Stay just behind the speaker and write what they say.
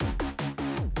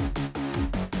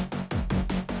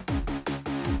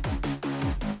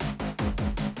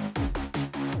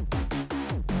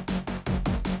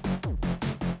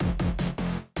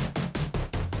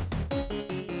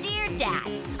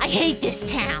I hate this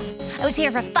town. I was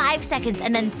here for 5 seconds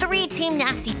and then 3 Team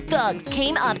Nasty thugs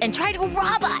came up and tried to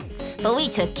rob us. But we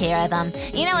took care of them.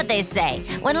 You know what they say,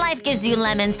 when life gives you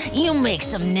lemons, you make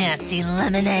some nasty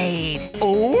lemonade.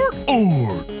 Or.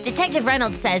 Detective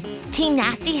Reynolds says Team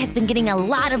Nasty has been getting a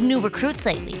lot of new recruits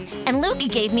lately. And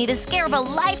Lukey gave me the scare of a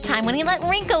lifetime when he let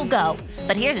Ringo go.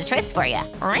 But here's a twist for you.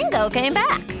 Ringo came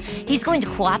back. He's going to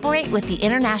cooperate with the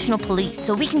international police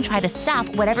so we can try to stop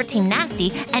whatever Team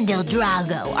Nasty and El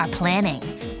Drago are planning.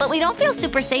 But we don't feel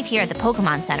super safe here at the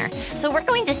Pokemon Center, so we're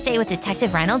going to stay with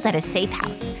Detective Reynolds at his safe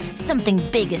house. Something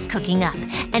big is cooking up,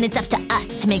 and it's up to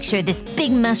us to make sure this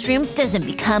big mushroom doesn't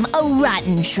become a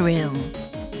rotten shroom.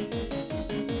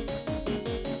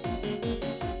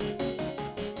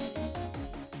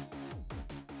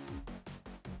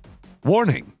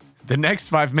 Warning. The next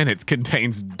 5 minutes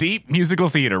contains deep musical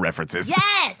theater references.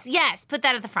 Yes, put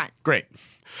that at the front. Great.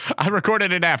 I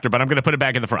recorded it after, but I'm going to put it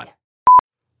back in the front.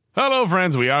 Hello,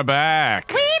 friends. We are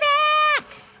back. We back!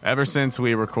 Ever since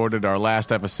we recorded our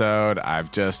last episode,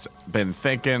 I've just been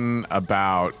thinking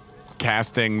about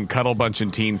casting Cuddle Bunch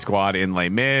and Teen Squad in Les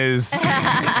Mis.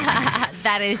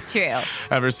 That is true.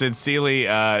 Ever since Seeley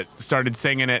started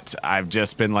singing it, I've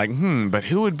just been like, but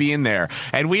who would be in there?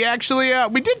 And we actually,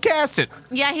 we did cast it.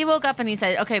 Yeah, he woke up and he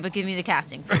said, okay, but give me the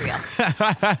casting for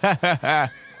real.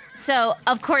 So,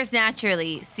 of course,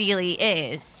 naturally, Seeley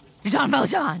is Jean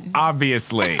Valjean.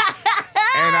 Obviously.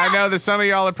 And I know that some of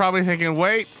y'all are probably thinking,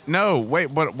 wait,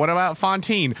 what about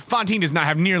Fontaine? Fontaine does not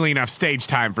have nearly enough stage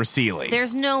time for Seeley.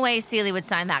 There's no way Seeley would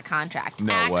sign that contract.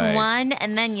 No Act way. 1,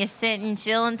 and then you sit and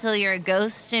chill until you're a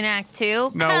ghost in Act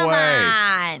 2? No Come way.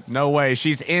 on. No way.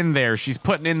 She's in there. She's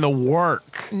putting in the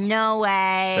work. No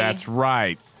way. That's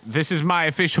right. This is my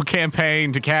official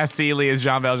campaign to cast Seeley as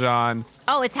Jean Valjean.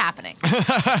 Oh, it's happening.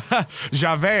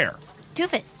 Javert.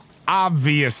 Two-Face.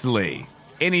 Obviously.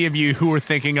 Any of you who are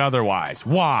thinking otherwise,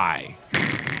 why?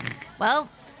 Well,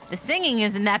 the singing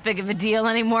isn't that big of a deal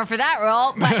anymore for that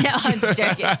role, but no, I'm just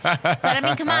joking. But I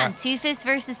mean, come on, Two-Face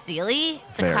versus Seeley?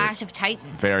 It's a clash of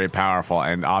titans. Very powerful,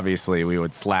 and obviously we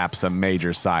would slap some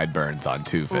major sideburns on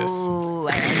Two-Face. Ooh,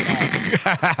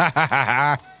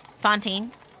 I like it.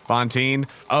 Fontaine.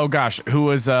 Oh gosh, who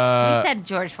was We said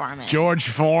George Foreman. George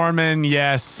Foreman,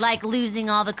 yes. Like losing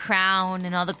all the crown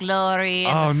and all the glory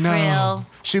and Oh the no. frill.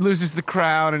 She loses the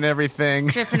crown and everything.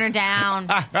 Stripping her down.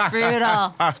 It's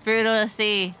brutal. It's brutal to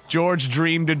see. George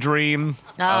dreamed a dream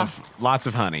Oh. of lots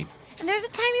of honey. And there's a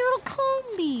tiny little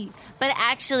Combi. But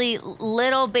actually,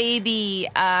 little baby...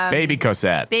 Baby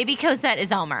Cosette. Baby Cosette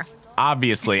is Elmer.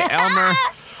 Obviously. Elmer,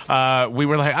 we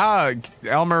were like,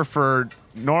 Elmer for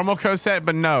normal Cosette,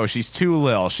 but no, she's too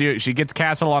little. She gets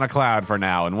Castle on a Cloud for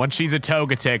now, and once she's a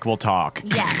Togetic, we'll talk.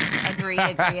 Yes, agree.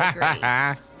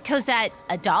 Cosette,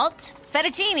 adult.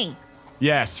 Fettuccine.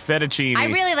 Yes, Fettuccine. I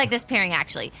really like this pairing,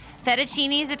 actually.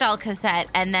 Fettuccine is adult Cosette,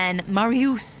 and then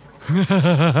Marius.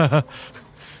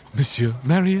 Monsieur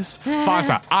Marius.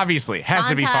 Fanta, obviously. Has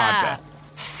to be Fanta. Fanta.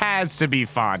 Has to be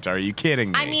Fanta. Are you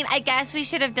kidding me? I mean, I guess we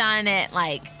should have done it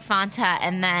like Fanta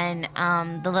and then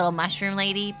the little mushroom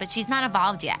lady, but she's not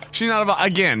evolved yet. she's not about,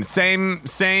 again, same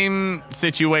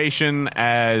situation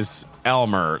as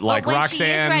Elmer. Like but when Roxanne she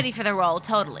is ready for the role,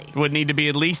 totally. would need to be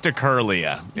at least a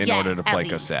Curlia in Yes, order to at play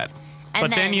least. Cosette. And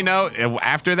But then,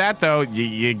 after that, though,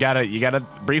 you got a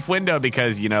brief window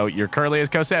because, you're Curly as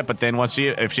Cosette, but then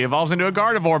if she evolves into a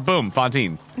Gardevoir, boom,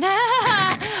 Fontaine.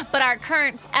 But our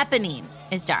current Eponine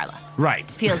is Darla. Right.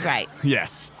 Feels right.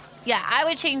 Yes. Yeah, I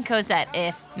would change Cosette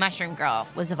if Mushroom Girl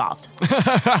was evolved.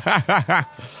 I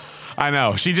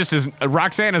know. She just is.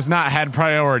 Roxanne has not had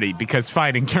priority because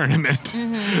fighting tournament.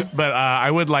 Mm-hmm. But I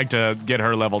would like to get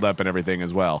her leveled up and everything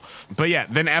as well. But yeah,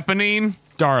 then Eponine,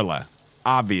 Darla.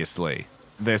 Obviously.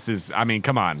 This is,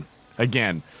 come on.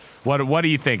 Again, what are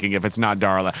you thinking if it's not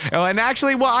Darla? Oh, and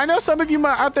actually, I know some of you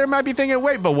out there might be thinking,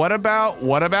 wait, but what about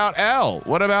Elle?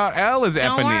 What about Elle as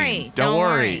Eponine? Don't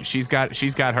worry. She's got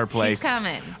her place. She's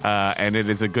coming. And it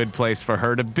is a good place for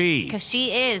her to be. Because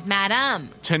she is Madame.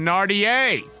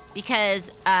 Thenardier. Because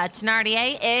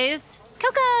Thenardier is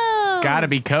Coco. Gotta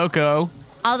be Coco.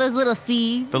 All those little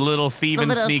thieves. The little thief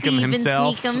and sneakum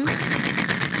himself.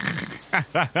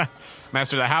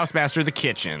 Master of the house, master of the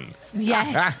kitchen.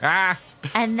 Yes.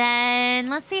 And then,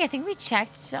 let's see, I think we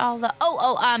checked all the...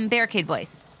 Barricade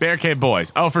Boys. Barricade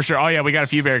Boys. Oh, for sure. Oh, yeah, we got a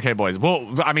few Barricade Boys. Well,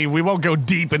 we won't go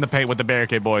deep in the paint with the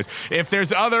Barricade Boys. If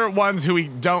there's other ones who we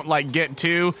don't, get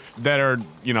to that are,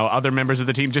 other members of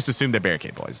the team, just assume they're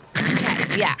Barricade Boys.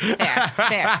 Okay, yeah,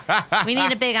 fair. We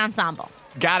need a big ensemble.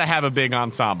 gotta have a big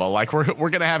ensemble. Like we're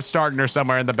gonna have Startner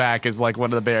somewhere in the back as like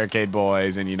one of the Barricade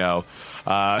Boys, and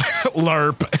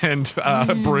Lerp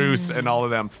and Bruce and all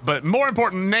of them. But more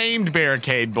important, named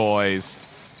Barricade Boys.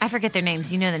 I forget their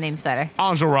names. You know the names better.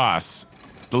 Enjolras,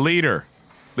 the leader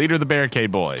of the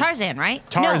Barricade Boys. Tarzan, right?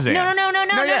 Tarzan.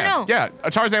 No. Yeah,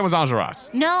 Tarzan was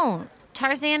Enjolras. No,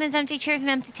 Tarzan is empty chairs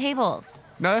and empty tables.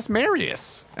 No, that's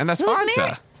Marius, and that's Who's Fonsa.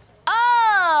 Mary?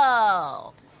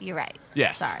 Oh, you're right.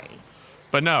 Yes. Sorry.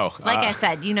 But no. Like I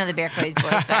said, you know the Barricade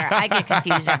Boys better. I get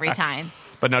confused every time.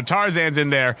 But no, Tarzan's in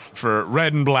there for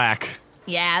red and black.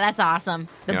 Yeah, that's awesome.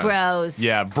 The Yeah. bros.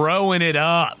 Yeah, broing it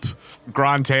up.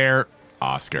 Grantaire,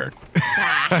 Oscar.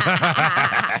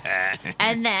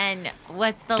 And then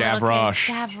what's the Gavroche.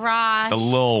 little kid? Gavroche. The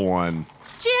little one.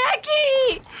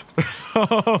 Jackie!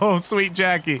 Oh, sweet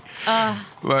Jackie.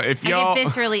 Look, if I y'all, get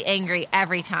viscerally angry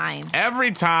every time.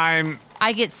 every time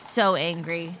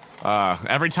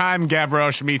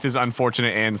Gavroche meets his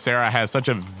unfortunate end, Sarah has such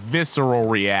a visceral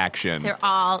reaction. They're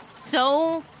all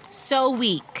so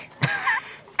weak.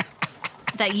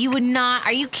 That you would not,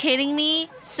 are you kidding me?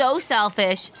 So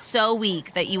selfish, so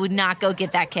weak that you would not go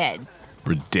get that kid.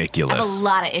 Ridiculous. I have a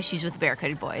lot of issues with the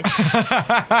Barricade Boys.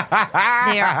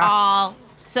 They are all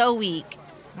so weak.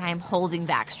 I am holding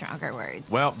back stronger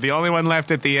words. Well, the only one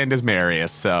left at the end is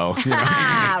Marius, so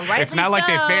Rightly it's not like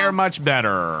they so. fare much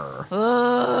better.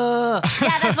 Ugh.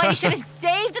 Yeah, that's why you should have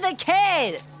saved the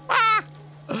kid.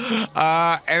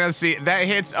 And let's see, that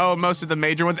hits most of the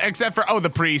major ones, except for the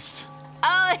priest.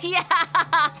 Oh, yeah.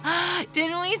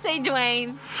 Didn't we say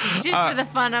Dwayne? Just for the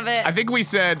fun of it. I think we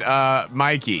said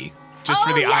Mikey, just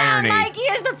for the irony Mikey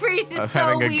as the priest is of so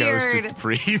having a weird. ghost as the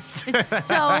priest. It's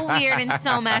so weird and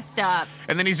so messed up.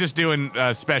 And then he's just doing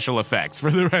special effects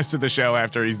for the rest of the show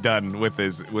after he's done with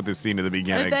his scene at the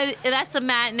beginning. That's the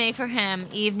matinee for him.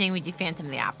 Evening, we do Phantom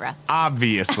of the Opera.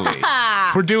 Obviously.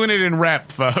 We're doing it in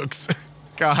rep, folks.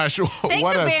 Gosh, Thanks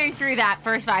what for a bearing through that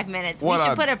first 5 minutes. We what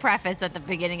should a- put a preface at the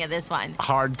beginning of this one.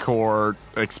 hardcore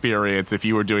experience if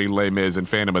you were doing Les Mis and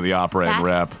Phantom of the Opera in That's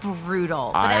rep.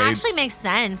 brutal. But it actually makes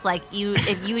sense. Like,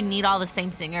 if you would need all the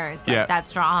same singers, like, Yeah.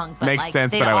 that's wrong. But Makes like,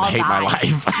 sense, they'd but I would all hate my die.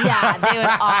 life. Yeah, they would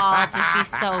all just be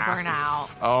so burnt out.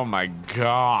 Oh my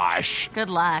gosh. Good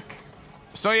luck.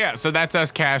 So that's us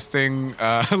casting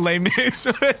Les Mis.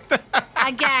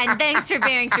 Again, thanks for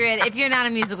bearing through it. If you're not a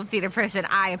musical theater person,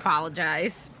 I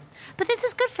apologize. But this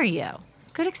is good for you.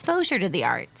 Good exposure to the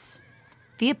arts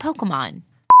via Pokemon.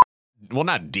 Well,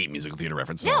 not deep musical theater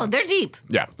references. No, they're deep.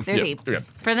 Yeah. They're Yeah. deep. Yeah.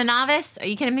 For the novice, are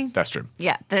you kidding me? That's true.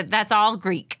 Yeah, that's all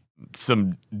Greek.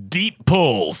 Some deep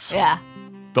pulls. Yeah.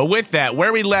 But with that,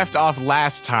 where we left off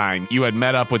last time, you had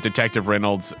met up with Detective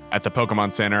Reynolds at the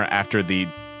Pokemon Center after the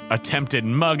attempted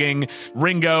mugging.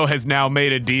 Ringo has now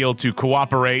made a deal to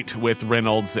cooperate with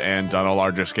Reynolds and on a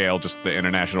larger scale, just the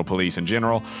international police in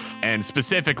general, and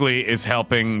specifically is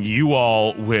helping you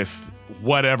all with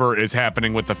whatever is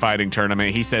happening with the fighting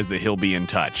tournament. He says that he'll be in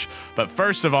touch. But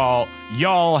first of all,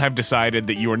 y'all have decided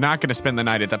that you are not going to spend the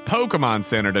night at the Pokemon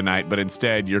Center tonight, but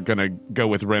instead you're going to go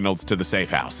with Reynolds to the safe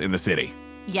house in the city.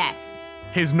 Yes.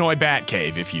 His Noibat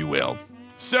cave, if you will.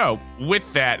 So,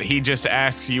 with that, he just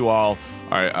asks you all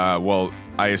right, well,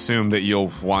 I assume that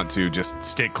you'll want to just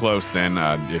stick close then.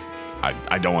 If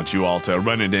I don't want you all to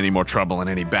run into any more trouble in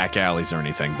any back alleys or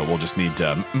anything, but we'll just need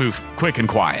to move quick and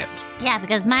quiet. Yeah,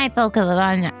 because my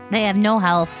Pokemon, they have no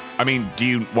health. I mean, do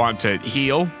you want to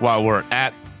heal while we're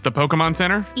at the Pokemon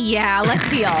Center? Yeah, let's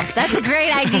heal. That's a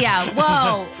great idea.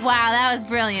 Whoa. Wow, that was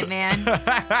brilliant, man.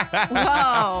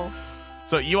 Whoa.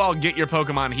 So you all get your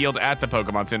Pokemon healed at the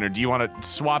Pokemon Center. Do you want to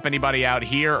swap anybody out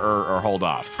here or hold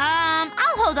off? I'll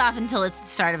hold off until it's the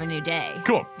start of a new day.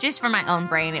 Cool. Just for my own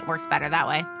brain, it works better that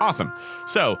way. Awesome.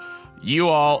 So you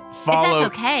all follow. If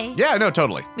that's okay. Yeah, no,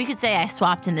 totally. We could say I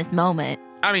swapped in this moment.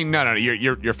 I mean, no,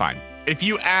 you're fine. If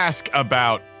you ask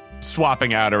about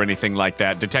swapping out or anything like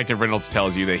that, Detective Reynolds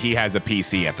tells you that he has a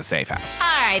PC at the safe house. All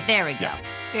right, there we go. Yeah.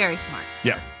 Very smart.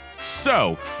 Yeah.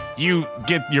 So you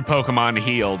get your Pokemon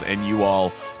healed and you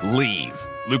all leave.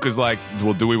 Luca's like,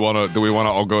 well, do we want to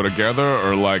all go together,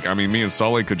 or like, I mean, me and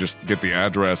Sully could just get the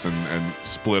address and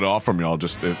split off from y'all,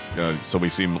 just so we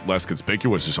seem less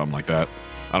conspicuous or something like that.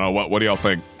 I don't know. What do y'all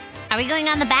think? Are we going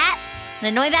on the bat? The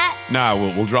Noibat? Nah,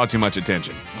 we'll draw too much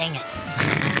attention. Dang it.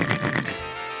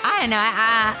 I don't know.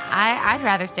 I'd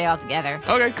rather stay all together.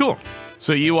 Okay, cool.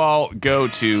 So you all go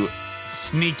to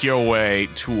sneak your way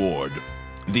toward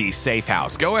the safe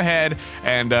house. Go ahead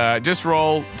and just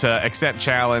roll to accept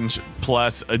challenge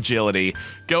plus agility.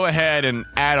 Go ahead and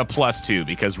add a +2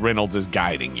 because Reynolds is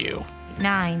guiding you.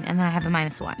 9, and then I have a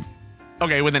 -1.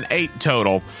 Okay, with an 8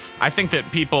 total, I think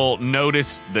that people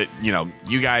notice that,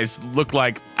 you guys look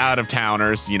like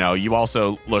out-of-towners. You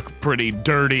also look pretty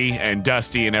dirty and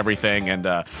dusty and everything. And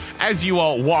as you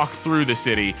all walk through the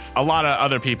city, a lot of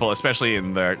other people, especially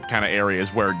in the kind of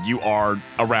areas where you are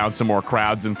around some more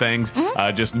crowds and things,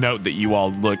 just note that you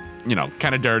all look,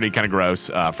 kind of dirty, kind of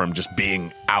gross from just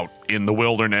being out in the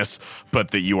wilderness, but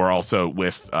that you are also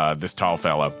with this tall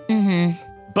fellow. Mm-hmm.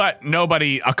 But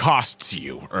nobody accosts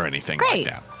you or anything like Great.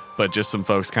 that. But just some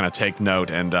folks kind of take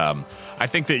note. And I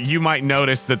think that you might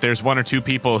notice that there's 1 or 2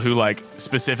 people who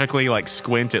specifically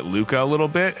squint at Luca a little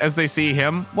bit as they see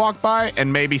him walk by,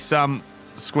 and maybe some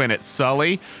squint at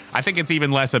Sully. I think it's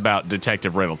even less about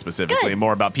Detective Reynolds specifically, Good.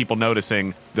 more about people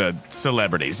noticing the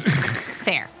celebrities.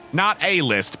 Fair. Not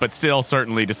A-list, but still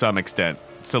certainly to some extent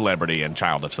celebrity and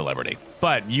child of celebrity.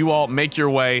 But you all make your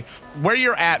way where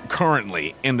you're at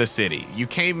currently in the city. You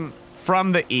came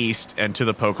from the east and to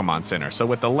the Pokemon Center. So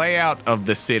with the layout of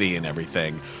the city and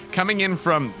everything, coming in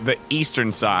from the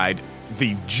eastern side,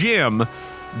 the gym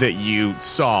that you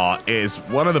saw is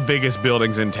one of the biggest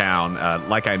buildings in town,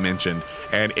 like I mentioned,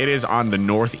 and it is on the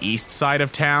northeast side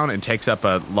of town and takes up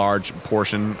a large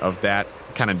portion of that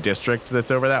kind of district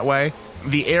that's over that way.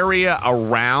 The area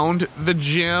around the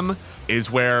gym is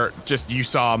where just you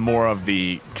saw more of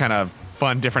the kind of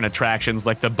fun different attractions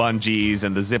like the bungees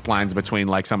and the zip lines between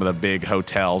some of the big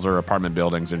hotels or apartment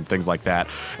buildings and things like that.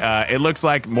 It looks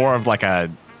like more of a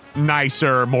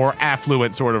nicer, more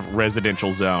affluent sort of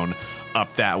residential zone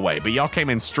up that way. But y'all came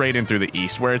in straight in through the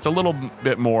east, where it's a little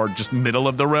bit more just middle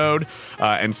of the road,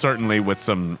 and certainly with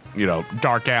some,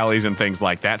 dark alleys and things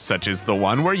like that, such as the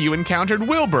one where you encountered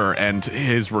Wilbur and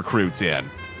his recruits in.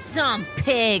 Some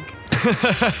pig.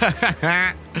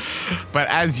 But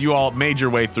as you all made your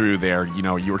way through there,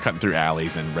 you were cutting through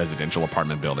alleys and residential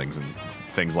apartment buildings and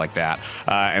things like that.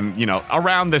 And,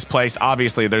 around this place,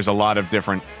 obviously, there's a lot of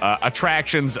different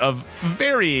attractions of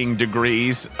varying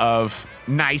degrees of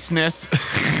niceness.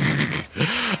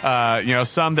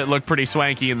 Some that look pretty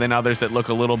swanky and then others that look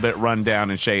a little bit run down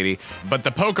and shady. But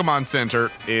the Pokemon Center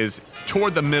is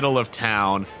toward the middle of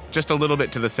town, just a little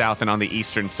bit to the south and on the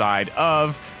eastern side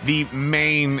of the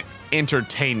main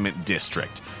entertainment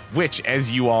district, which,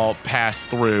 as you all pass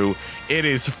through, it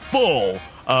is full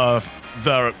of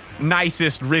the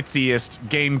nicest, ritziest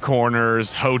game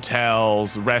corners,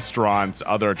 hotels, restaurants,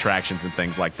 other attractions, and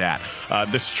things like that.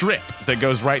 The strip that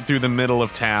goes right through the middle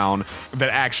of town that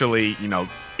actually,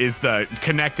 is the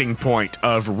connecting point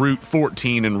of Route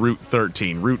 14 and Route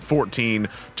 13. Route 14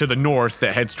 to the north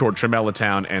that heads toward Tremella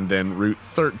Town, and then Route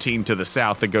 13 to the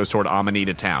south that goes toward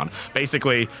Amanita Town.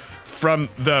 Basically, from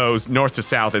those, north to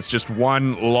south, it's just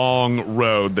one long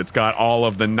road that's got all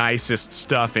of the nicest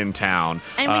stuff in town.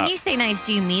 And when you say nice,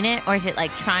 do you mean it? Or is it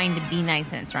trying to be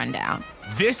nice and it's run down?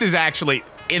 This is actually,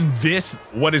 in this,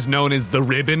 what is known as the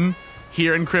Ribbon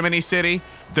here in Criminy City,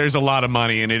 there's a lot of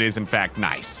money and it is, in fact,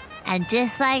 nice. And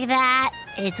just like that,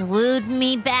 it's wooed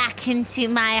me back into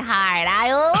my heart.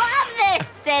 I love this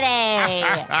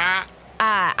city.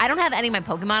 I don't have any of my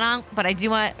Pokemon on, but I do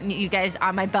want you guys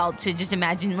on my belt to just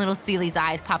imagine little Seely's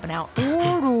eyes popping out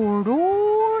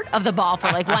of the ball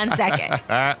for 1 second.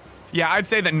 Yeah, I'd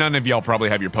say that none of y'all probably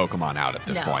have your Pokemon out at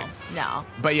this point. No.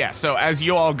 But yeah, so as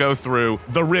you all go through,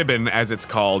 the Ribbon, as it's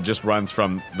called, just runs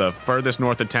from the furthest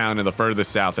north of town to the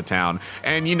furthest south of town.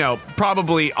 And,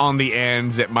 probably on the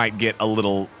ends, it might get a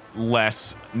little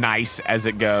less nice as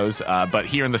it goes, but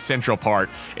here in the central part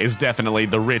is definitely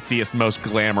the ritziest, most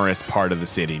glamorous part of the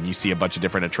city, and you see a bunch of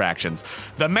different attractions.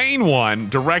 The main one,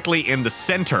 directly in the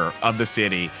center of the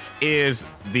city, is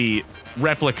the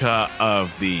replica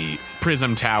of the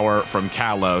Prism Tower from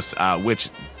Kalos, which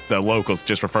the locals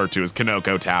just refer to as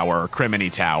Kanoko Tower or Criminy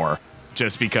Tower,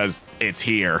 just because it's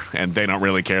here and they don't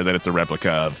really care that it's a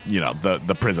replica of,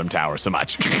 the Prism Tower so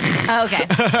much. Oh, okay.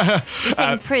 You're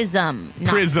saying prism, not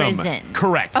prison.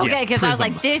 Correct. Okay, yes, because I was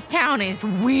like, this town is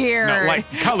weird. No,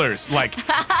 colors,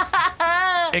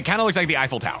 it kind of looks like the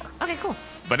Eiffel Tower. Okay, cool.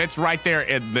 But it's right there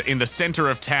in the center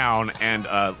of town, and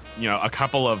a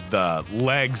couple of the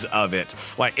legs of it,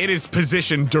 it is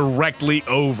positioned directly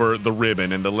over the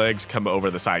Ribbon, and the legs come over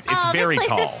the sides. It's very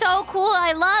tall. This place is so cool.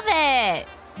 I love it.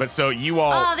 But so you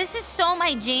all... Oh, this is so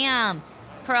my jam.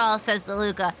 Pearl says to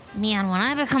Luca, man, when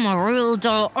I become a real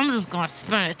adult, I'm just going to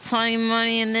spend a ton of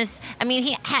money in this. I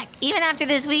mean, heck, even after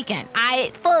this weekend,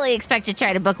 I fully expect to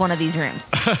try to book one of these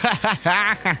rooms.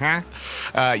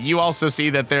 You also see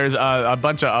that there's a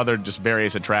bunch of other just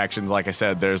various attractions. Like I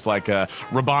said, there's like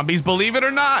Rabambi's Believe It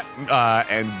or Not,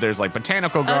 and there's like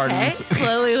botanical gardens. Okay,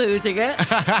 slowly losing it.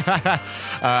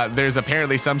 There's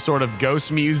apparently some sort of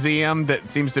ghost museum that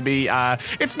seems to be,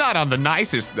 it's not on the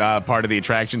nicest part of the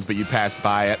attractions, but you pass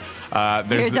by it.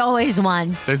 There's always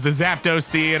one. There's the Zapdos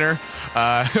Theater,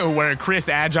 where Chris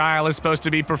Agile is supposed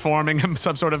to be performing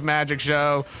some sort of magic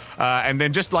show. And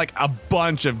then just like a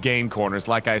bunch of game corners,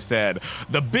 like I said.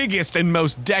 The biggest and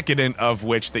most decadent of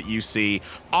which that you see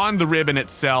on the ribbon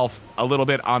itself, a little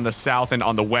bit on the south and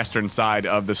on the western side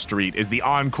of the street, is the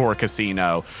Encore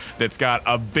Casino that's got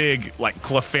a big like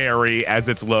Clefairy as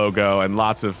its logo and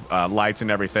lots of lights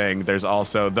and everything. There's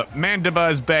also the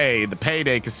Mandibuzz Bay, the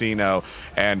Payday Casino,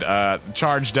 and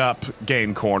Charged Up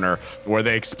Game Corner, where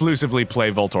they exclusively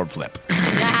play Voltorb Flip.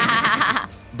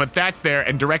 But that's there,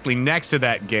 and directly next to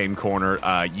that game corner,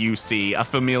 you see a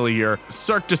familiar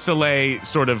Cirque du Soleil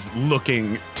sort of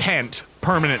looking tent,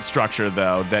 permanent structure,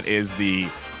 though, that is the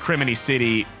Criminy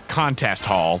City Contest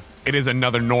Hall. It is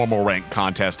another normal rank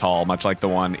contest hall, much like the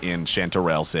one in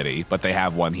Chanterelle City, but they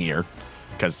have one here,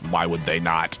 because why would they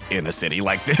not in a city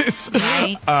like this?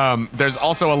 Right. There's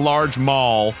also a large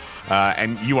mall,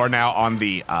 and you are now on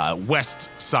the west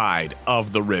side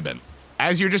of the ribbon.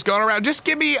 As you're just going around, just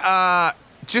give me a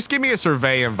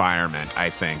survey environment, I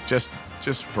think, just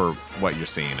for what you're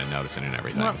seeing and noticing and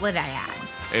everything. What would I add?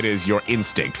 It is your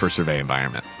instinct for survey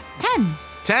environment. 10.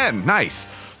 10, nice.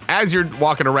 As you're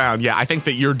walking around, yeah, I think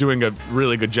that you're doing a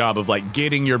really good job of like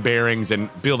getting your bearings and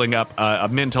building up a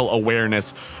mental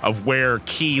awareness of where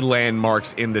key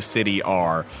landmarks in the city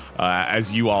are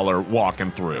as you all are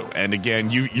walking through. And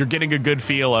again, you're getting a good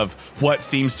feel of what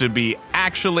seems to be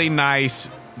actually nice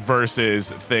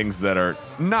versus things that are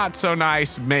not so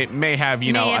nice, may have,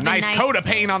 a nice coat of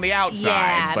paint on the outside.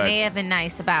 Yeah, but may have been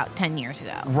nice about 10 years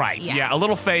ago. Right, yeah, a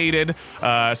little faded.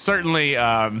 Certainly,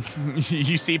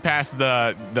 you see past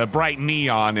the bright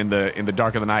neon in the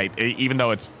dark of the night, even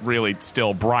though it's really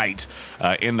still bright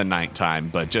in the nighttime.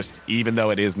 But just even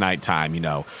though it is nighttime,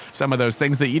 some of those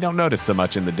things that you don't notice so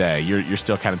much in the day, you're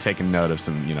still kind of taking note of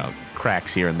some,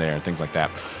 cracks here and there, things like that.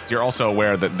 You're also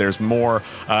aware that there's more,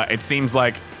 it seems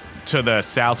like, to the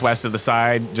southwest of the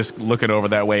side, just looking over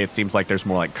that way, it seems like there's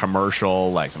more like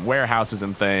commercial, like some warehouses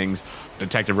and things.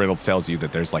 Detective Reynolds tells you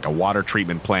that there's like a water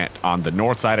treatment plant on the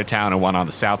north side of town and one on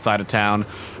the south side of town.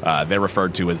 They're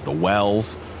referred to as the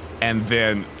Wells. And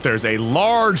then there's a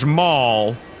large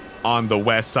mall on the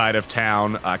west side of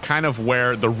town, kind of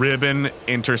where the ribbon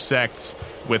intersects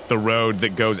with the road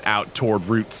that goes out toward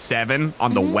Route 7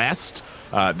 on the west,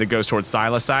 that goes towards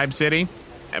Silasybe City.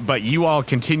 But you all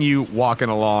continue walking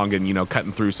along and,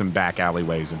 cutting through some back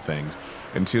alleyways and things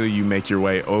until you make your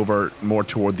way over more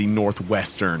toward the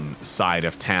northwestern side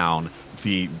of town,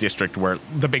 the district where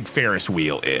the big Ferris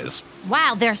wheel is.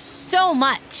 Wow, there's so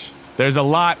much. There's a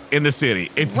lot in the city.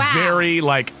 It's very,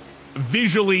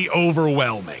 visually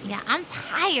overwhelming. Yeah, I'm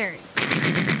tired.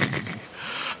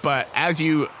 But as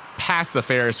you pass the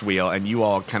Ferris wheel and you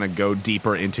all kind of go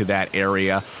deeper into that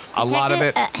area, a lot of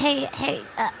it...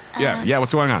 Yeah,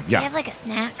 what's going on? Do you have a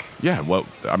snack? Yeah, well,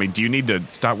 do you need to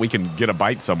stop? We can get a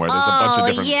bite somewhere. There's a bunch of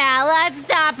different... yeah, let's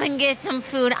stop and get some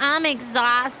food. I'm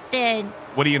exhausted.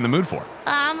 What are you in the mood for?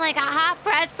 Like a hot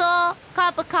pretzel,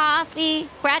 cup of coffee,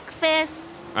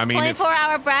 breakfast,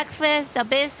 24-hour breakfast, a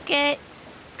biscuit.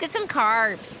 Let's get some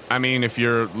carbs. If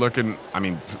you're looking,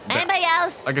 Anybody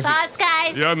else? Thoughts,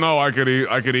 guys? Yeah, no, I could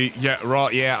eat. Yeah, raw.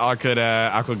 Yeah, I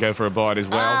could go for a bite as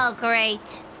well. Oh, great.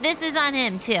 This is on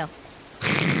him, too.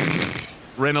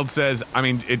 Reynolds says,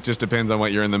 it just depends on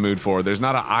what you're in the mood for. There's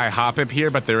not an IHOP up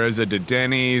here, but there is a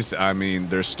Denny's. There's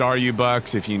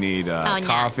Starbucks if you need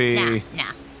coffee.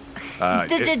 No.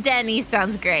 Denny's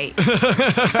sounds great.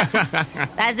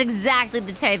 That's exactly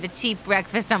the type of cheap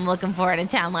breakfast I'm looking for in a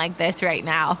town like this right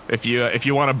now. If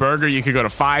you want a burger, you could go to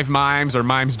Five Mimes or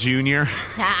Mimes Jr.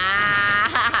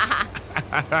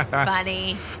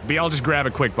 Funny. But I'll just grab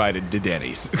a quick bite at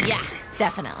Denny's. Yeah.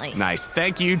 Definitely. Nice.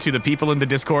 Thank you to the people in the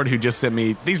Discord who just sent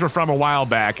me. These were from a while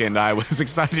back, and I was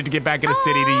excited to get back in a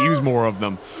city to use more of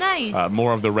them. Nice.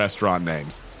 More of the restaurant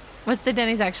names. What's the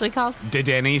Denny's actually called?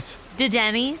 Denny's.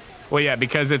 Denny's? Well, yeah,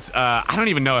 because it's, I don't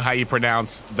even know how you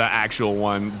pronounce the actual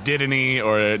one. Didini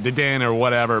or Didin or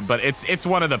whatever, but it's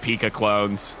one of the Pika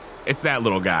clones. It's that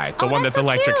little guy, the one that's so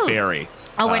Electric cute. Fairy.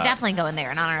 Oh, we're definitely going there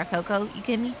in honor of Coco. You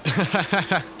kidding me?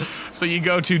 So you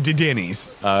go to Denny's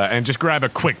and just grab a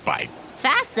quick bite.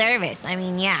 Fast service. I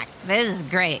mean, yeah, this is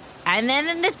great. And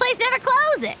then this place never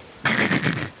closes.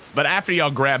 But after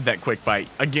y'all grab that quick bite,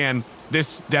 again,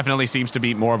 this definitely seems to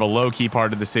be more of a low-key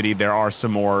part of the city. There are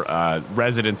some more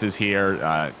residences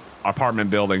here, apartment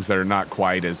buildings that are not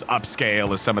quite as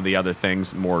upscale as some of the other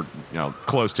things, more,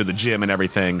 close to the gym and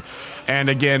everything. And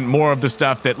again, more of the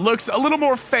stuff that looks a little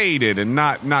more faded and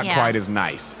not quite as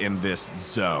nice in this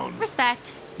zone.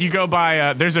 Respect. You go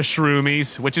by, there's a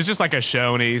Shroomies, which is just like a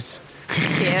Shoney's.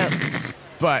 Cute.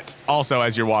 But also,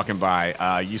 as you're walking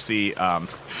by, you see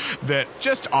that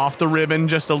just off the ribbon,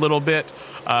 just a little bit,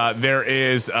 there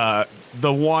is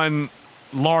the one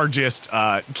largest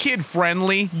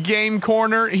kid-friendly game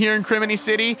corner here in Criminy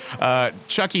City,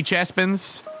 Chucky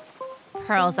Chespin's.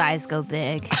 Pearl's eyes go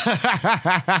big. Oh,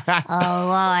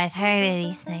 whoa, I've heard of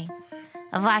these things.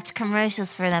 I've watched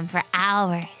commercials for them for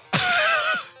hours.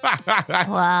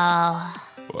 Whoa.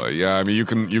 Well, yeah, I mean,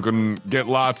 you can get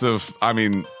lots of,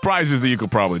 prizes that you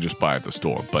could probably just buy at the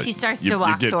store. But she starts to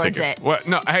walk towards tickets. it. What?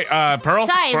 No, hey, Pearl?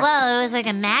 Sorry, whoa, it was like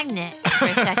a magnet for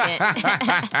a second.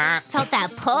 Felt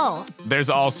that pull. There's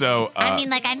also... I'm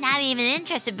not even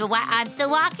interested, but I'm still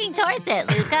walking towards it,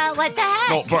 Luca. What the heck?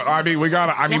 No, but, we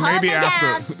gotta, maybe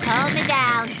after... Hold me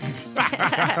down.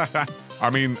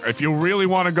 If you really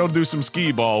want to go do some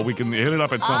skee ball, we can hit it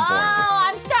up at some point. Oh,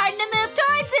 I'm starting to move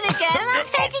towards it again, and I'm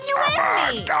taking you with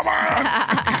me. Come on.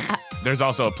 There's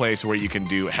also a place where you can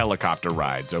do helicopter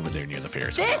rides over there near the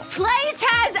Ferris wheel. This place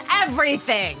has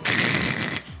everything.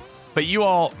 But you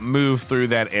all move through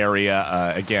that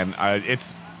area.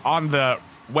 It's on the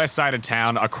west side of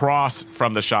town, across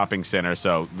from the shopping center.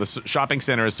 So the shopping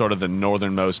center is sort of the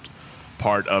northernmost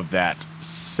part of that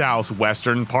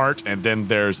southwestern part, and then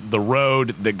there's the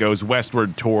road that goes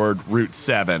westward toward Route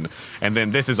 7, and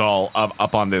then this is all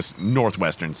up on this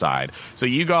northwestern side. So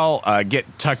you all get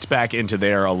tucked back into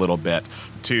there a little bit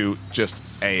to just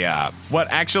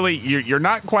you're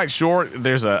not quite sure.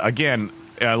 There's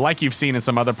like you've seen in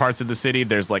some other parts of the city,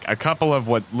 there's like a couple of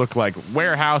what look like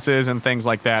warehouses and things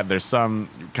like that. There's some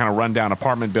kind of rundown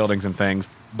apartment buildings and things,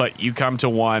 but you come to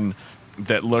one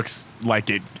that looks like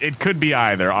it could be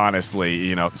either,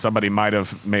 honestly. Somebody might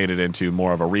have made it into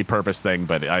more of a repurposed thing,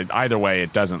 but either way,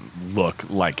 it doesn't look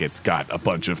like it's got a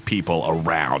bunch of people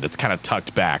around. It's kind of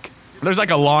tucked back. There's like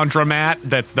a laundromat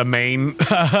that's the main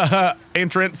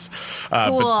entrance,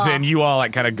 cool. But then you all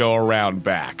kind of go around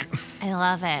back. I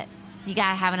love it. You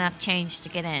gotta have enough change to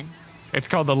get in. It's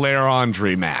called the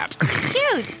Laundry Mat.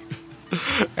 Cute.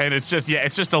 And it's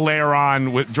just a layer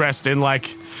on dressed in like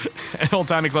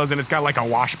old-timey clothes, and it's got like a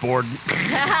washboard.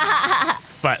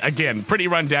 But again, pretty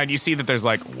run down. You see that there's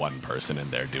like one person in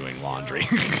there doing laundry.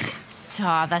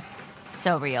 Oh, that's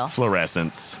so real.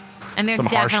 Fluorescence. And there's Some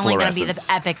definitely going to be fluorescence.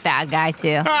 this epic bad guy,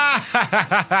 too.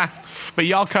 But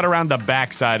y'all cut around the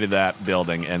back side of that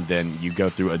building, and then you go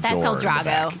through a That's door. El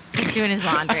Drago. He's doing his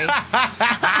laundry.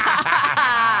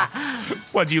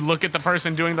 What, do you look at the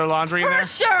person doing their laundry in there? For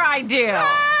sure I do.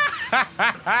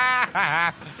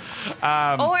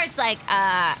 Or it's like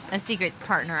a secret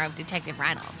partner of Detective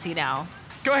Reynolds, Go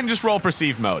ahead and just roll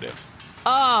perceived motive.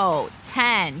 Oh,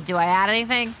 10. Do I add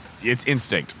anything? It's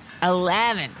instinct.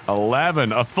 11.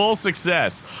 11, a full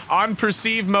success. On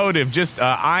perceived motive, just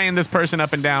eyeing this person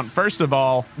up and down. First of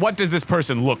all, what does this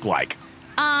person look like?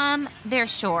 They're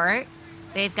short.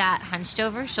 They've got hunched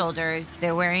over shoulders.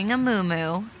 They're wearing a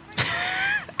muumuu.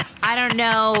 I don't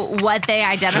know what they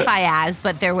identify as,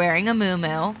 but they're wearing a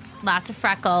muumuu. Lots of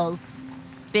freckles,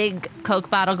 big Coke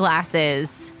bottle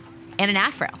glasses, and an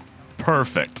afro.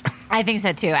 Perfect. I think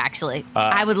so too, actually.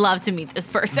 I would love to meet this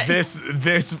person.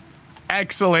 This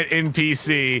excellent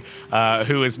NPC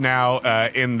who is now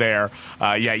in there.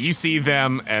 You see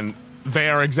them, and they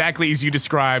are exactly as you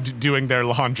described, doing their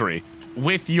laundry.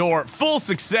 With your full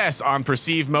success on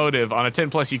perceived motive, on a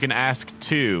 10+, you can ask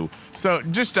 2. So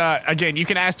just, again, you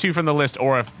can ask 2 from the list,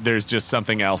 or if there's just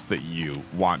something else that you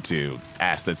want to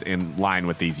ask that's in line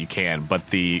with these, you can. But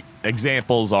the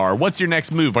examples are, what's your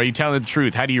next move? Are you telling the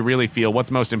truth? How do you really feel? What's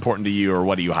most important to you, or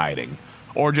what are you hiding?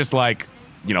 Or just like,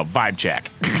 vibe check.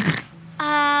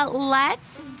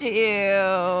 Let's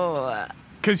do...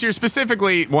 Because you're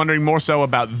specifically wondering more so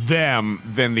about them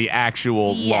than the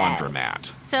actual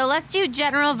laundromat. So let's do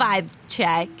general vibe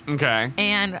check. Okay.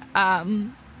 And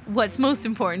what's most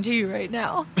important to you right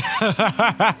now?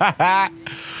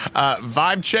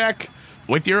 Vibe check.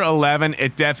 With your 11,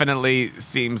 it definitely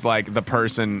seems like the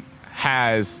person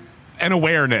has an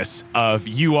awareness of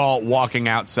you all walking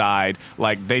outside.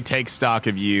 Like, they take stock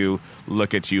of you,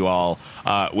 look at you all.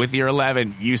 With your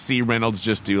 11, you see Reynolds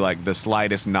just do, like, the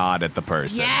slightest nod at the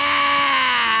person.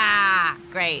 Yeah!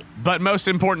 Great. But most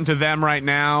important to them right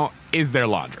now is their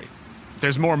laundry.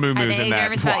 There's more Are moo-moos they in that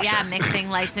nervous about, washer. mixing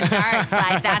lights and darks?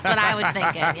 Like, that's what I was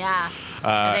thinking, yeah.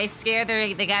 Are they scared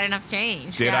they got enough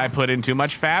change? Did I put in too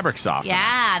much fabric softener?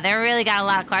 Yeah, they really got a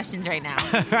lot of questions right now.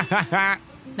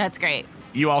 That's great.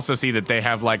 You also see that they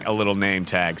have like a little name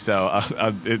tag. So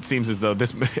it seems as though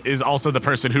this is also the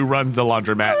person who runs the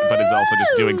laundromat, but is also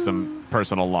just doing some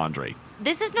personal laundry.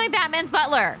 This is Noi Batman's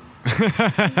butler.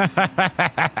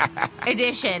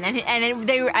 Edition, and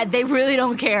they really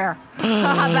don't care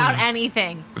about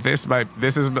anything.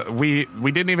 We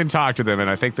didn't even talk to them, and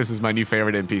I think this is my new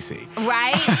favorite NPC.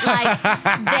 Right?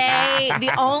 Like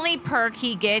the only perk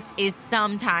he gets is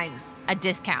sometimes a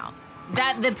discount.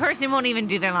 That the person won't even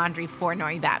do their laundry for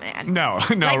Noi Batman. No.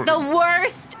 Like the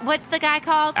worst. What's the guy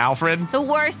called? Alfred? The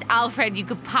worst Alfred you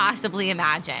could possibly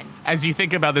imagine. As you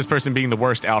think about this person being the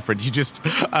worst Alfred, you just,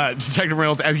 Detective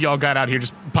Reynolds, as y'all got out here,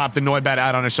 just popped the Noibat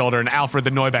out on his shoulder, and Alfred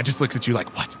the Noibat just looks at you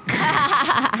like, what?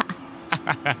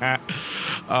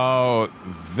 Oh,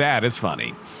 that is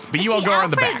funny. But you all go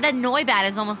around the back. Alfred the Noibat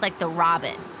is almost like the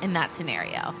Robin in that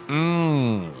scenario.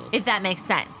 If that makes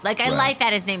sense. Like, I like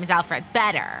that his name is Alfred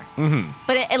better. Mm-hmm.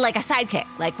 But it like a sidekick,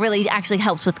 like really actually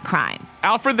helps with crime.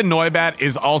 Alfred the Noibat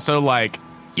is also like,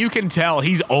 you can tell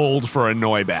he's old for a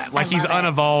Noibat. Like, he's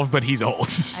unevolved, but he's old.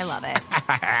 I love it.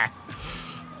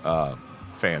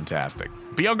 Fantastic.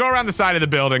 But you'll go around the side of the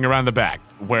building, around the back,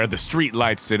 where the street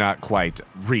lights do not quite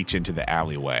reach into the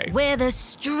alleyway. Where the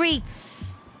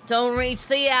streets don't reach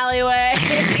the alleyway.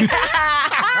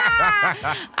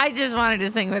 I just wanted to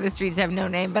sing Where the Streets Have No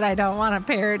Name, but I don't want to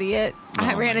parody it.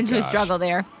 I ran into a struggle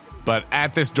there. But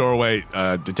at this doorway,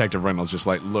 Detective Reynolds just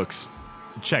like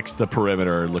checks the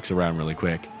perimeter, looks around really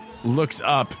quick, looks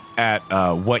up at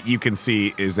what you can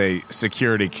see is a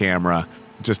security camera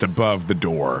just above the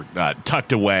door,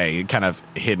 tucked away, kind of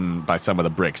hidden by some of the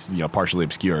bricks, partially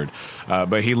obscured.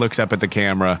 But he looks up at the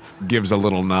camera, gives a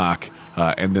little knock,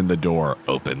 and then the door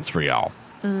opens for y'all.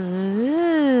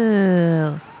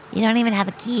 Ooh. You don't even have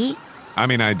a key? I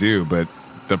mean, I do, but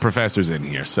the professor's in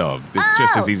here, so it's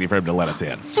just as easy for him to let us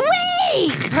in.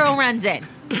 Sweet! Pearl runs in.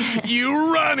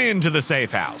 You run into the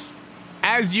safe house.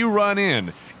 As you run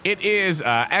in, it is,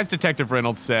 as Detective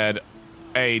Reynolds said,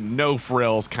 a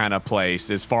no-frills kind of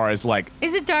place as far as, like,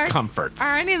 is it dark? Comforts.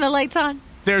 Are any of the lights on?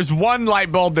 There's one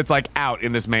light bulb that's, like, out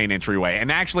in this main entryway.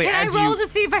 And actually, Can I roll to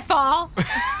see if I fall?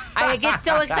 I get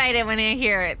so excited when I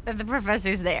hear it that the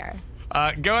professor's there.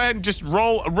 Go ahead and just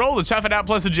roll to tough it out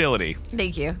plus agility.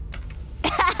 Thank you.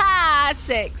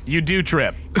 6. You do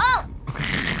trip. Oh!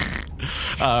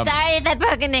 Sorry if I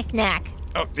broke a knick-knack.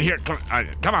 Oh, here,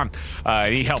 come on.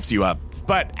 He helps you up.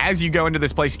 But as you go into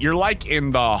this place, you're like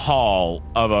in the hall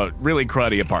of a really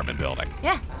cruddy apartment building.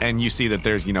 Yeah. And you see that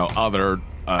there's, other...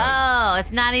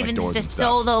 it's not even just a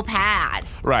solo pad.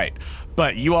 Right.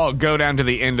 But you all go down to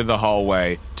the end of the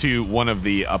hallway to one of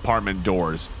the apartment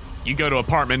doors. You go to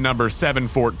apartment number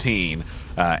 714,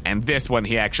 and this one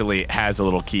he actually has a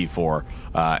little key for,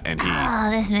 and he... Oh,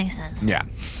 this makes sense. Yeah.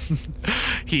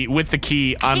 He, with the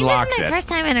key, unlocks this is my it. first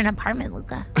time in an apartment,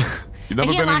 Luca. You've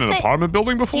never been in an apartment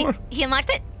building before? He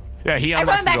unlocked it? Yeah, he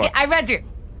unlocks the door. I read through.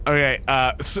 Okay,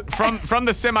 from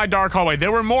the semi-dark hallway,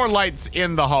 there were more lights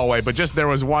in the hallway, but just there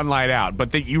was one light out.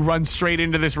 But you run straight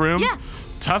into this room? Yeah.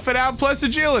 Tough it out plus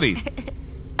agility.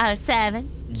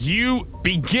 7. You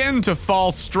begin to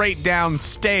fall straight down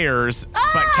stairs,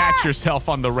 but catch yourself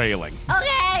on the railing.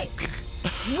 Okay.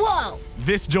 Whoa.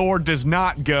 This door does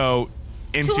not go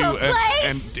into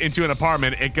into an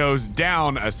apartment. It goes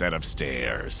down a set of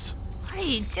stairs. What are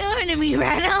you doing to me,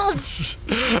 Reynolds?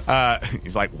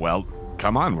 He's like, well,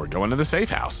 come on, we're going to the safe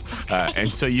house. And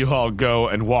so you all go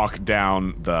and walk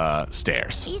down the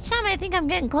stairs. Each time I think I'm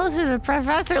getting closer to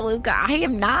Professor Luca, I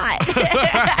am not.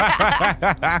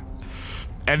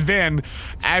 And then,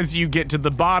 as you get to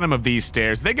the bottom of these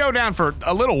stairs, they go down for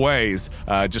a little ways,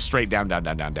 just straight down.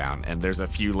 And there's a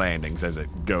few landings as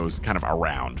it goes kind of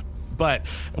around. But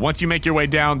once you make your way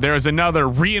down, there's another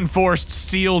reinforced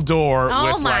steel door with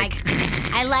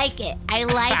I like it.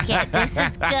 This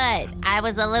is good. I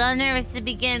was a little nervous to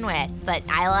begin with, but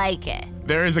I like it.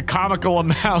 There is a comical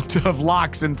amount of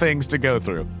locks and things to go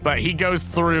through. But he goes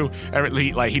through,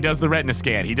 he does the retina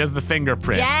scan. He does the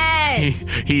fingerprint. Yes!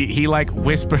 He like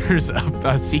whispers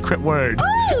a secret word.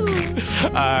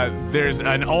 There's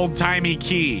an old-timey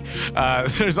key.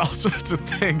 There's all sorts of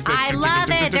things. I love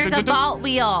it. There's a vault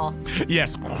wheel.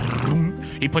 Yes.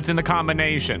 He puts in the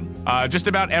combination. Just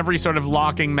about every sort of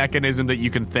locking mechanism that you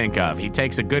can think of. He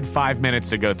takes a good 5 minutes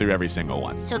to go through every single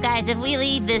one. So, guys, if we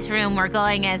leave this room, we're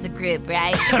going as a group, right?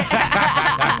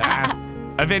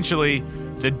 Eventually,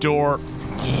 the door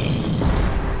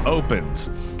opens,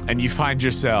 and you find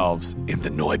yourselves in the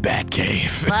Noibat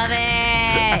Cave. Love it.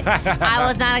 I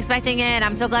was not expecting it.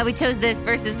 I'm so glad we chose this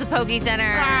versus the Poke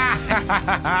Center.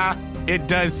 It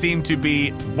does seem to be,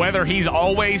 whether he's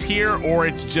always here or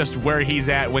it's just where he's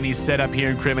at when he's set up here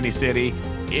in Criminy City,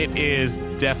 it is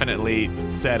definitely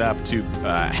set up to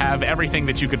have everything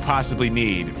that you could possibly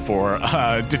need for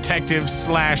detective /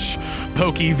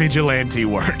 Poke vigilante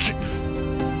work.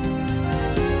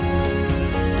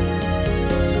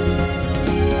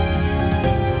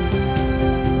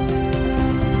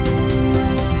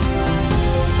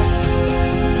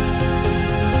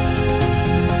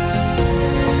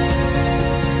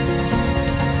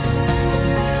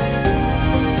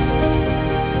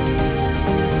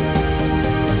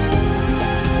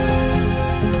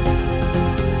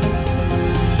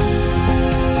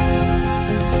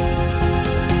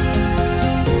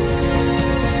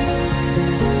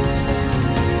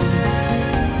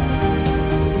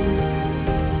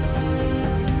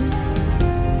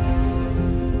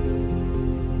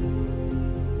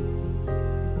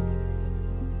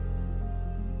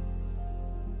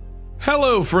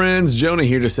 Hello friends, Jonah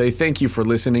here to say thank you for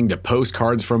listening to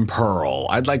Postcards from Pearl.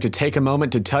 I'd like to take a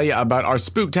moment to tell you about our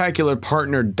spooktacular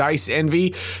partner Dice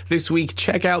Envy. This week,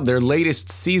 check out their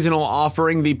latest seasonal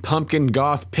offering, the Pumpkin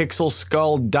Goth Pixel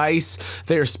Skull Dice.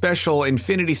 Their special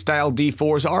Infinity-style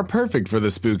D4s are perfect for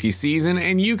the spooky season,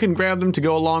 and you can grab them to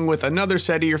go along with another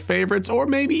set of your favorites, or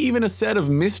maybe even a set of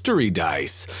mystery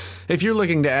dice. If you're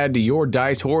looking to add to your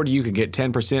dice hoard, you can get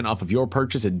 10% off of your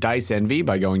purchase at Dice Envy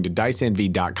by going to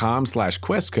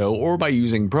diceenvy.com/Questco or by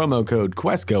using promo code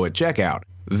Questco at checkout.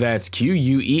 That's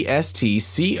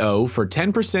QUESTCO for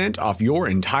 10% off your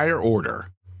entire order.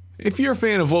 If you're a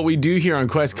fan of what we do here on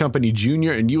Quest Company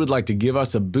Jr. and you would like to give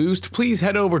us a boost, please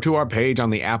head over to our page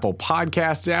on the Apple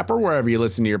Podcasts app or wherever you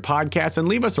listen to your podcasts and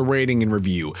leave us a rating and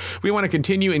review. We want to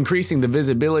continue increasing the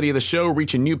visibility of the show,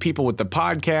 reaching new people with the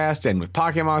podcast and with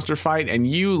Pocket Monster Fight, and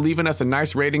you leaving us a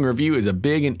nice rating review is a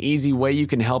big and easy way you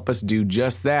can help us do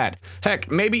just that. Heck,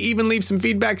 maybe even leave some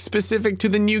feedback specific to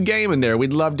the new game in there.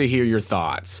 We'd love to hear your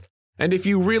thoughts. And if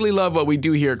you really love what we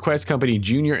do here at Quest Company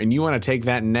Jr. and you want to take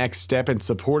that next step in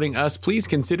supporting us, please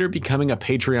consider becoming a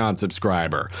Patreon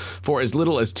subscriber. For as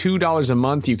little as $2 a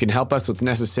month, you can help us with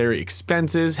necessary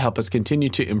expenses, help us continue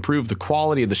to improve the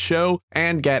quality of the show,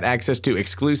 and get access to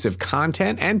exclusive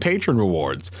content and patron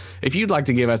rewards. If you'd like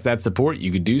to give us that support,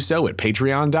 you could do so at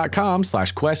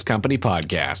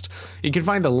patreon.com/QuestCompanyPodcast. You can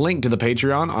find the link to the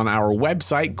Patreon on our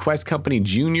website,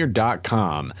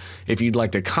 QuestCompanyJr.com. If you'd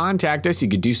like to contact us, you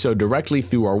could do so directly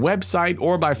through our website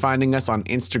or by finding us on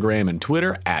Instagram and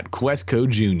Twitter at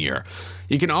QuestCoJr.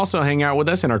 You can also hang out with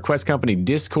us in our Quest Company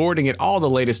Discord and get all the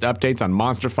latest updates on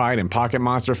Monster Fight and Pocket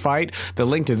Monster Fight. The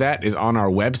link to that is on our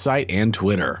website and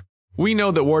Twitter. We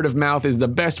know that word of mouth is the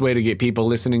best way to get people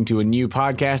listening to a new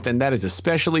podcast, and that is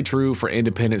especially true for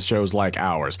independent shows like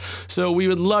ours. So we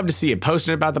would love to see you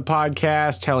posting about the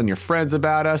podcast, telling your friends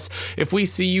about us. If we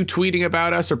see you tweeting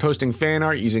about us or posting fan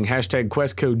art using hashtag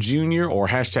QuestCoJr or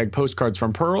hashtag Postcards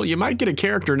from Pearl, you might get a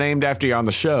character named after you on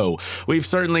the show. We've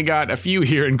certainly got a few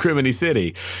here in Criminy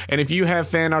City. And if you have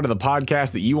fan art of the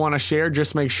podcast that you want to share,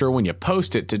 just make sure when you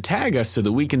post it to tag us so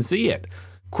that we can see it.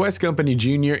 Quest Company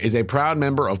Jr. is a proud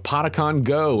member of Podicon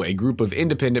Go, a group of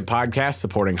independent podcasts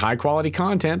supporting high-quality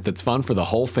content that's fun for the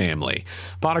whole family.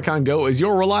 Podicon Go is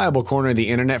your reliable corner of the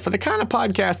internet for the kind of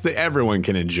podcast that everyone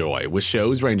can enjoy, with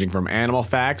shows ranging from animal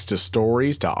facts to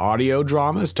stories to audio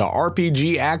dramas to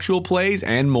RPG actual plays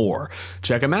and more.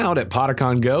 Check them out at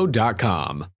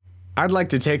podicongo.com. I'd like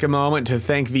to take a moment to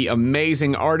thank the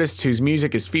amazing artists whose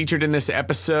music is featured in this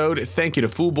episode. Thank you to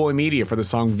Foolboy Media for the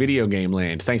song Video Game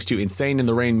Land. Thanks to Insane in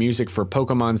the Rain music for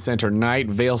Pokemon Center Night,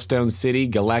 Veilstone City,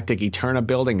 Galactic Eterna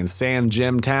Building, and Sand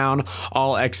Gem Town.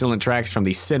 All excellent tracks from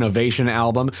the Sinovation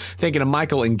album. Thank you to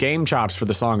Michael and Game Chops for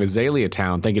the song Azalea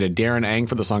Town. Thank you to Darren Ang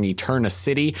for the song Eterna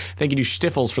City. Thank you to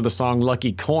Stiffles for the song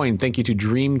Lucky Coin. Thank you to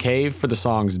Dream Cave for the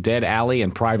songs Dead Alley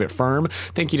and Private Firm.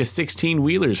 Thank you to 16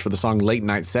 Wheelers for the song Late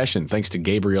Night Session. Thanks to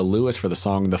Gabriel Lewis for the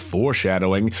song The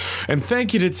Foreshadowing. And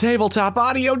thank you to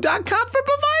TabletopAudio.com for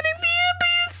providing the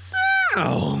ambient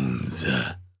sounds.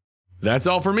 That's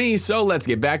all for me, so let's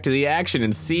get back to the action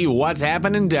and see what's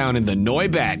happening down in the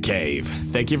Noibat Cave.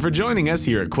 Thank you for joining us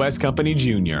here at Quest Company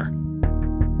Jr.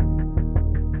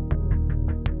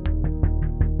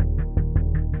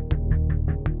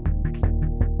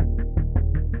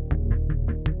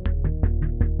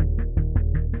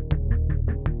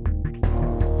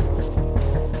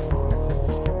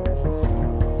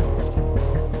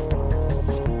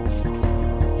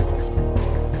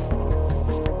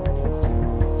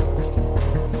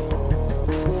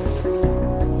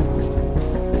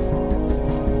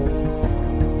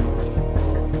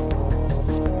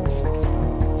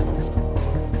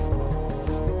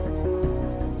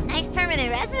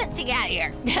 residents you got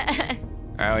here?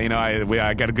 Well,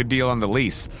 I got a good deal on the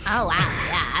lease. Oh, wow.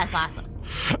 Yeah, that's awesome.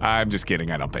 I'm just kidding.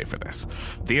 I don't pay for this.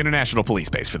 The International Police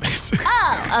pays for this.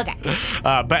 Oh, okay.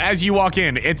 But as you walk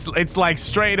in, it's like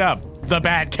straight up the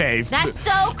Batcave. That's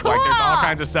so cool. Like there's all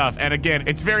kinds of stuff. And again,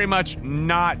 it's very much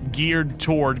not geared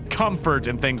toward comfort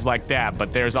and things like that,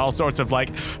 but there's all sorts of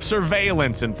like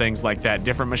surveillance and things like that,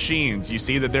 different machines. You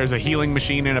see that there's a healing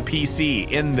machine and a PC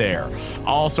in there.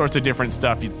 All sorts of different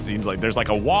stuff. It seems like there's like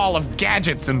a wall of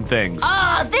gadgets and things.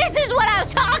 Oh, this is what I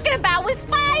was talking about with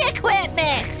spy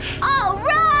equipment. All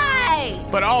right.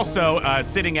 But also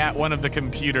sitting at one of the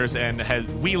computers and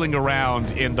wheeling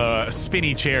around in the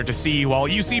spinny chair to see you all.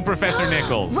 You see Professor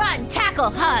Nichols. Run, tackle,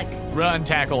 hug. Run,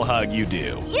 tackle, hug, you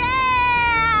do. Yeah!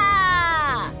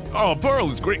 Oh,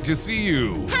 Pearl, it's great to see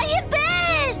you. How you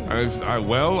been?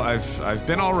 I've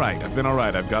been all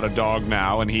right. I've got a dog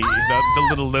now, and the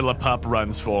little Lillipup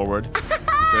runs forward.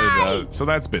 So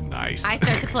that's been nice. I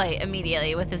start to play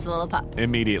immediately with this little pup.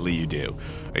 Immediately you do.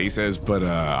 He says, but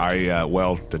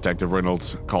Detective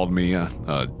Reynolds called me a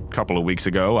couple of weeks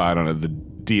ago. I don't know, the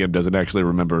DM doesn't actually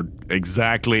remember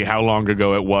exactly how long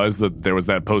ago it was that there was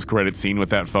that post-credit scene with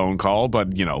that phone call, but,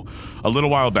 a little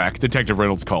while back, Detective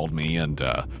Reynolds called me and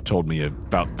told me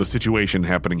about the situation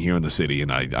happening here in the city,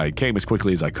 and I came as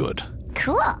quickly as I could.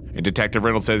 Cool. And Detective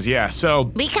Reynolds says, yeah, so...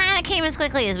 We kind of came as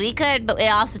quickly as we could, but it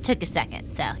also took a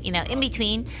second. So, in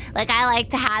between, I like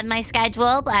to have my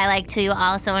schedule, but I like to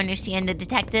also understand the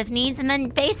detective's needs and then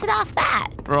base it off that.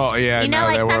 Well, yeah.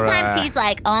 Sometimes he's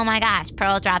like, oh my gosh,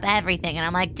 Pearl, drop everything. And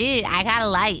I'm like, dude, I got a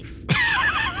life.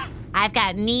 I've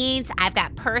got needs. I've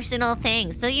got personal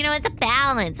things. So, it's a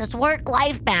balance. It's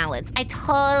work-life balance. I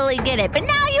totally get it. But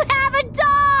now you have a dog.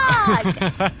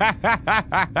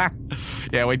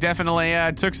 Yeah, we definitely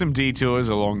took some detours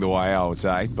along the way, I would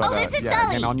say. But, this is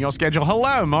Sully. Again, on your schedule.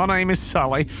 Hello, my name is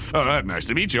Sully. Nice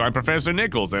to meet you. I'm Professor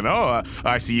Nichols. And,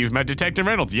 I see you've met Detective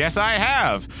Reynolds. Yes, I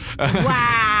have.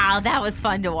 Wow, that was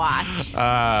fun to watch.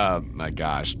 My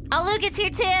gosh. Oh, Luke is here,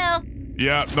 too.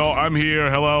 Yeah, no, I'm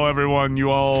here. Hello, everyone. You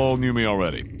all knew me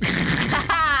already.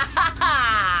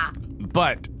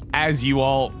 But as you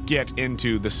all get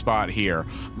into the spot here,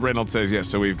 Reynolds says, yes,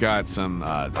 so we've got some,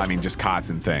 just cots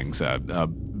and things,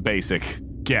 basic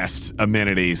guest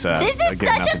amenities. This is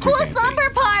such a cool slumber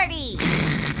party.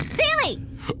 Seely,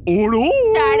 order.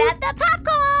 Start at the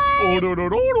popcorn.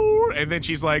 Order. And then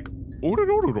she's like, order.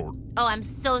 Oh, I'm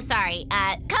so sorry.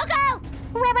 Coco.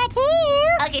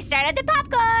 Okay, start at the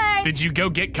popcorn. Did you go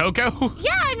get Coco?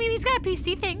 Yeah, he's got a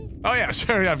PC thing. Oh, yeah,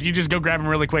 sure enough. You just go grab him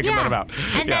really quick and let him out.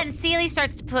 And then Seely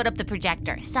starts to put up the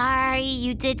projector. Sorry,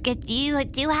 you do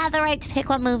have the right to pick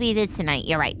what movie it is tonight.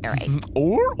 You're right.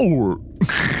 Or.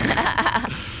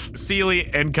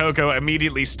 Seely and Coco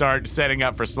immediately start setting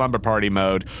up for slumber party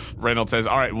mode. Reynolds says,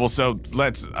 all right, well, so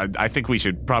I think we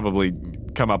should probably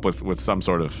come up with some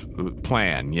sort of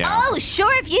plan, yeah. Oh,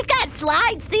 sure. If you've got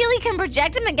slides, Seely can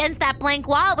project them against that blank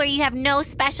wall where you have no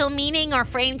special meaning or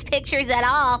framed pictures at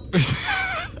all.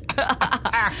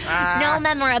 No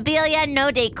memorabilia, no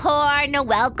decor, no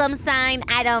welcome sign.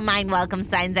 I don't mind welcome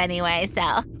signs anyway,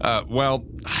 so.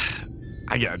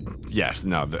 Yes,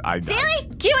 no. Seely,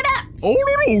 cue it up.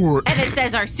 Order. And it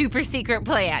says our super secret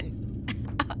plan.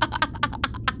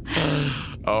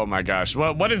 Oh my gosh.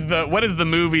 What is the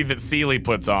movie that Seely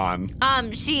puts on?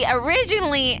 She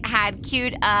originally had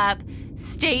queued up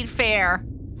State Fair,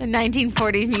 the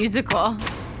 1940s musical.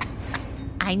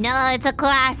 I know, it's a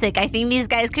classic. I think these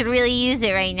guys could really use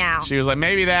it right now. She was like,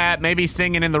 maybe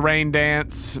Singing in the Rain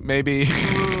dance, maybe.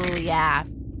 Ooh, yeah.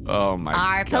 Oh my gosh.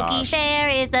 Our Pokey Fair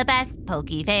is the best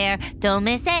Pokey Fair. Don't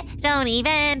miss it, don't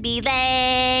even be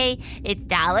late. It's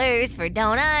dollars for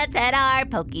donuts at our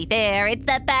Pokey Fair. It's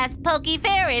the best Pokey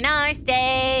Fair in our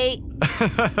state.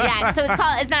 Yeah, so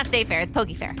it's not State Fair, it's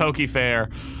Pokey Fair. Pokey Fair.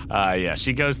 Yeah,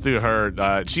 she goes through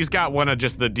her, she's got one of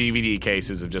just the DVD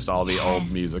cases of just all the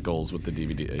old musicals with the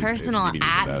DVD. Personal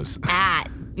DVDs of those.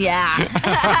 Yeah.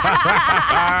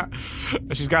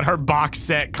 She's got her box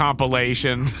set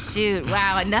compilation. Shoot,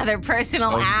 wow, another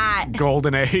personal at.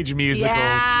 Golden Age musicals.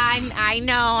 Yeah, I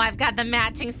know. I've got the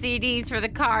matching CDs for the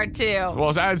car, too.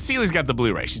 Well, Seely's got the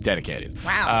Blu-ray. She's dedicated.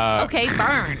 Wow. Okay,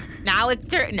 burn. Now it's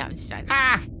dirt. No, it's not.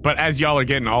 But as y'all are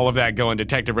getting all of that going,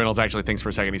 Detective Reynolds actually thinks for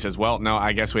a second. He says, well, no,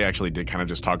 I guess we actually did kind of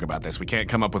just talk about this. We can't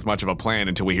come up with much of a plan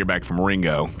until we hear back from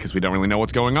Ringo, because we don't really know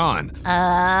what's going on. All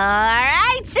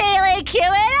right, Seely, cue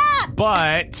it up.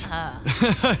 But,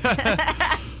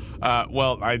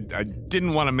 I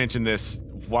didn't want to mention this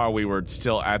while we were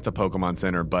still at the Pokemon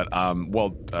Center, but,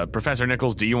 Professor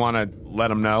Nichols, do you want to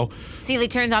let him know? Seely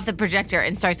turns off the projector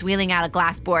and starts wheeling out a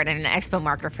glass board and an expo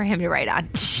marker for him to write on.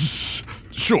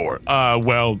 Sure.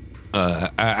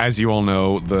 As you all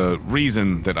know, the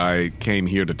reason that I came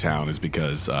here to town is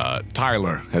because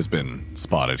Tyler has been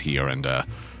spotted here, and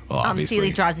obviously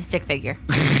Seely draws a stick figure.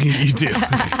 you do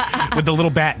with the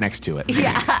little bat next to it.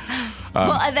 Yeah.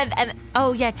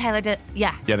 Tyler did.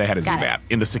 Yeah. Yeah, they had a Got zoom app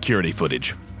in the security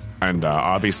footage, and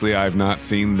obviously I've not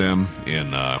seen them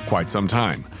in quite some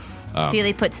time.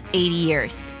 Seely puts 80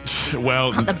 years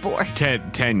Well, on the board.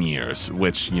 10 years,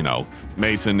 which,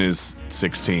 Mason is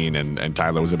 16 and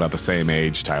Tyler was about the same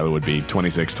age. Tyler would be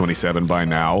 26, 27 by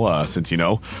now, since,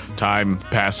 time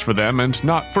passed for them and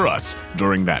not for us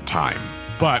during that time.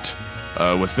 But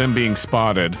with them being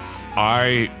spotted,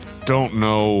 I don't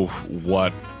know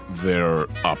what they're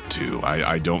up to.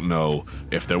 I don't know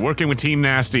if they're working with Team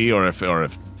Nasty or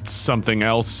if something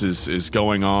else is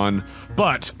going on.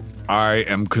 But I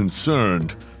am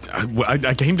concerned.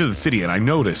 I came to the city and I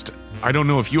noticed, I don't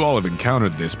know if you all have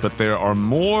encountered this, but there are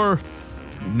more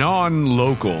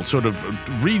non-local, sort of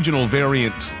regional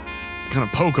variant kind of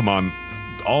Pokemon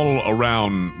all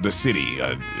around the city.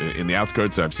 In the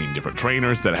outskirts, I've seen different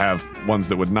trainers that have ones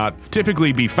that would not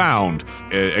typically be found,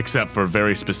 except for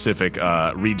very specific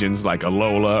regions like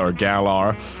Alola or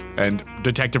Galar. And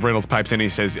Detective Reynolds pipes in and he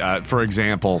says, for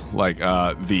example, like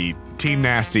the Team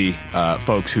Nasty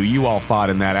folks who you all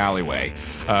fought in that alleyway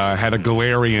had a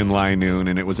Galarian Linoon,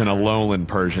 and it was an Alolan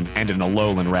Persian and an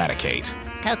Alolan Raticate.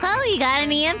 Coco, you got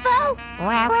any info?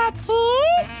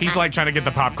 He's like trying to get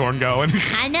the popcorn going.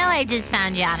 I know I just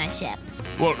found you on a ship.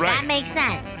 Well, right. That makes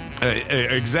sense.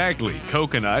 Exactly.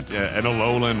 Coconut, an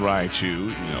Alolan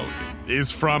Raichu, is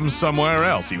from somewhere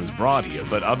else. He was brought here,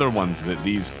 but other ones that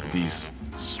these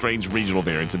strange regional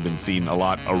variants have been seen a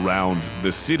lot around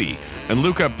the city. And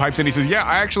Luca pipes in. He says, "Yeah,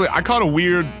 I caught a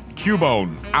weird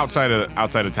Cubone outside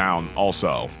of town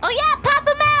also." Oh yeah, pop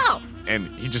him out. And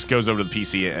he just goes over to the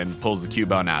PC and pulls the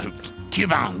Cubone out.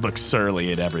 Cubone looks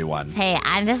surly at everyone. Hey,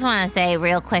 I just want to say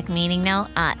real quick meeting note.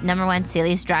 Number one,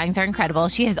 Celia's drawings are incredible.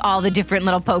 She has all the different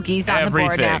little Pokies on the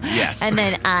board now. Yes. And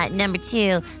then number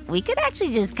two, we could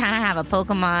actually just kind of have a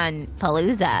Pokemon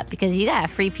Palooza because you got a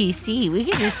free PC. We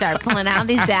could just start pulling out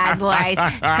these bad boys,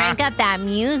 crank up that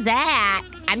music.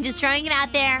 I'm just throwing it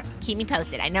out there. Keep me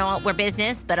posted. I know we're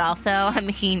business, but also,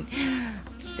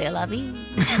 say I love you.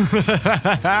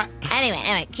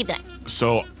 Anyway, keep going.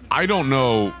 So I don't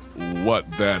know what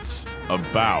that's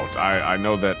about. I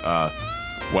know that,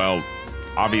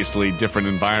 obviously different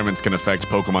environments can affect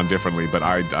Pokemon differently, but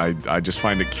I just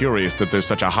find it curious that there's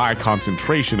such a high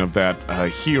concentration of that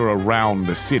here around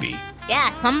the city.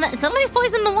 Yeah, somebody's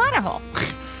poisoned the water hole.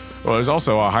 Well, there's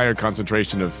also a higher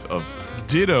concentration of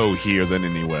Ditto here than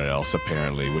anywhere else,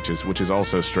 apparently, which is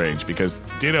also strange because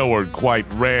Ditto are quite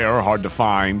rare, hard to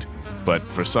find, but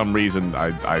for some reason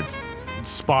I've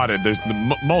spotted there's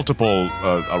multiple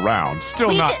around.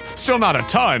 Still not a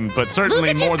ton, but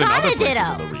certainly Luca more than other Ditto. places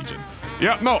in the region.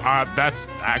 Yeah, no, that's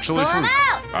actually Pull true. him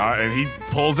out. And he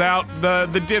pulls out the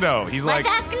Ditto. He's Let's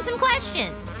like, ask him some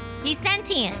questions. He's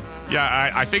sentient.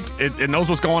 yeah, I think it knows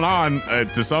what's going on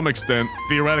to some extent,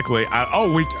 theoretically.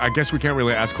 I guess we can't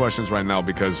really ask questions right now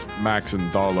because Max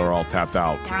and Darla are all tapped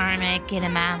out. Darn it, get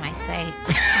him out of my sight.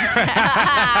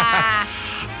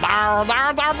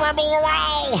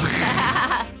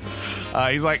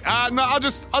 He's like, no, I'll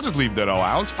just leave Ditto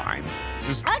out. It's fine.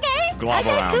 Just Okay. glob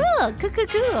around. Cool.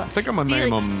 I think I'm gonna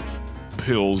name him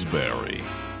Pillsbury.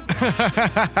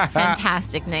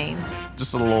 Fantastic name.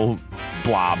 Just a little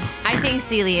blob. I think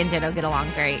Seely and Ditto get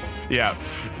along great. Yeah.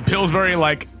 Pillsbury,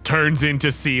 turns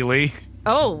into Seely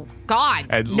Oh, God.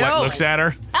 and no. looks at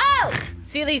her. Oh!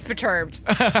 Seely's perturbed.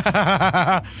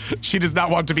 She does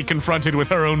not want to be confronted with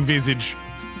her own visage.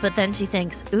 But then she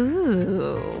thinks,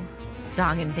 ooh,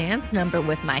 song and dance number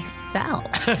with myself.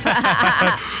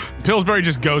 Pillsbury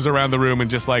just goes around the room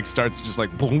and starts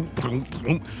boom, boom,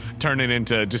 boom, turning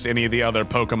into just any of the other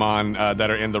Pokemon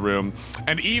that are in the room.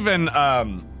 And even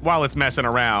while it's messing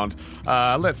around,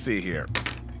 let's see here.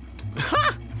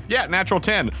 Yeah, natural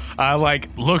 10.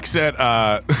 Looks at,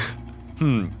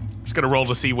 just gonna roll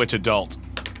to see which adult.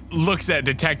 Looks at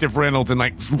Detective Reynolds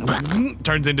and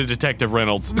turns into Detective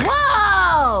Reynolds.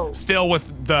 Whoa! Still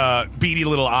with the beady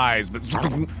little eyes, but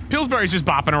Pillsbury's just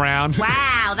bopping around.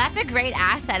 Wow, that's a great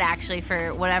asset actually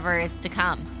for whatever is to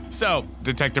come. So,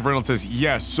 Detective Reynolds says,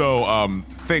 yes, so,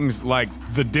 things like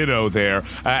the Ditto there.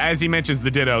 As he mentions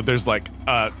the Ditto, there's the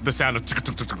sound of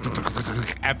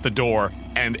at the door,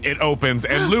 and it opens,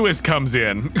 and Lewis comes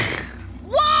in.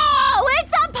 Whoa!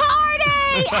 It's a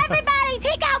party! Everybody,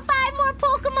 take out 5 more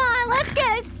Pokemon. Let's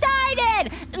get it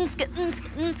started.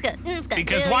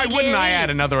 Because why wouldn't I add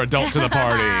another adult to the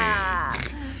party?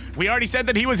 We already said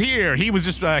that he was here. He was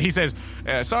just, he says,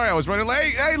 sorry, I was running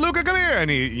late. Hey, Luca, come here. And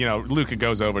Luca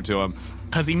goes over to him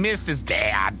because he missed his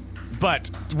dad.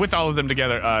 But with all of them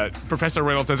together, Professor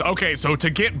Reynolds says, okay, so to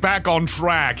get back on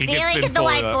track, he gets get the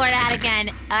whiteboard out again.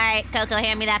 All right, Coco,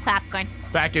 hand me that popcorn.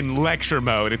 Back in lecture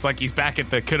mode. It's like he's back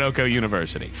at the Kanoko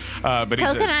University. But he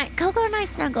Coco says, Coco and I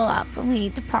snuggle up and we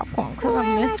eat the popcorn because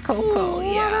I missed Coco.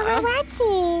 Yeah.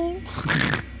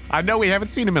 I know we haven't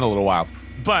seen him in a little while.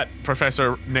 But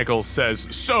Professor Nichols says,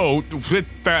 so with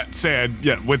that said,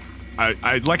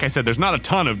 I like I said, there's not a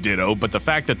ton of Ditto, but the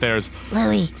fact that there's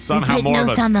Louie, somehow we put more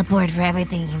notes of a... on the board for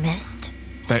everything you missed.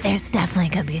 There's definitely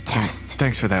going to be a test.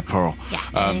 Thanks for that, Pearl. Yeah,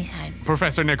 anytime.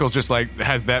 Professor Nichols just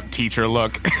has that teacher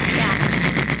look.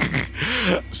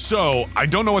 Yeah. So, I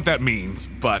don't know what that means,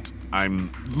 but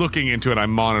I'm looking into it,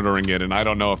 I'm monitoring it, and I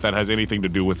don't know if that has anything to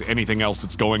do with anything else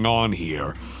that's going on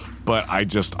here. But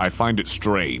I find it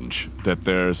strange that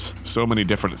there's so many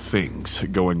different things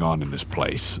going on in this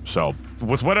place. So,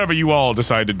 with whatever you all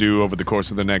decide to do over the course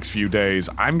of the next few days,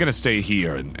 I'm going to stay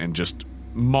here and just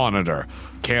monitor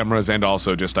cameras, and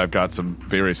also I've got some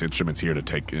various instruments here to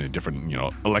take different,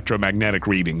 electromagnetic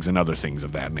readings and other things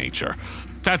of that nature.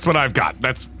 That's what I've got.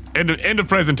 That's end of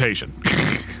presentation.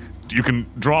 You can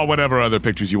draw whatever other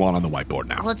pictures you want on the whiteboard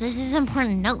now. Well, this is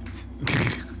important notes.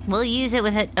 We'll use it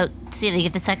with it. Oh, see, they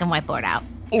get the second whiteboard out.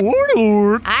 Order.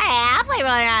 All right, I'll play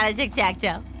rolling around a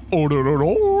tic-tac-toe. Order.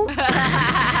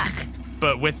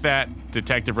 But with that,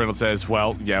 Detective Reynolds says,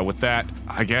 well, yeah, with that,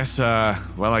 I guess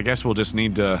we'll just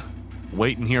need to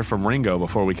wait and hear from Ringo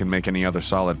before we can make any other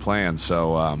solid plans.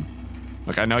 So,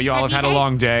 look, I know you all have had a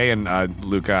long day, and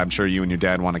Luca, I'm sure you and your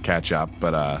dad want to catch up,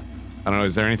 but I don't know,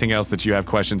 is there anything else that you have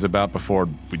questions about before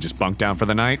we just bunk down for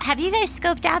the night? Have you guys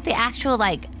scoped out the actual,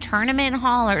 tournament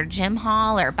hall or gym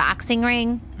hall or boxing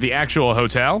ring? The actual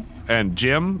hotel and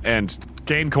gym and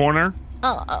game corner?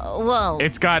 Whoa.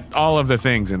 It's got all of the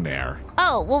things in there.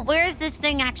 Oh, well, where is this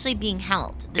thing actually being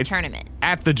held, the tournament?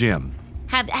 At the gym.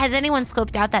 Has anyone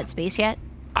scoped out that space yet?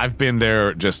 I've been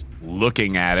there just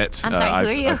looking at it. I'm sorry,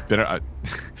 who are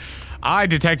you?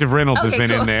 Detective Reynolds, has been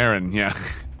cool. in there, and yeah.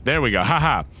 There we go.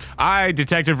 I,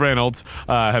 Detective Reynolds,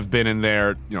 have been in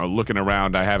there, looking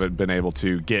around. I haven't been able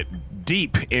to get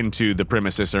deep into the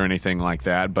premises or anything like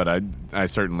that, but I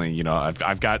certainly,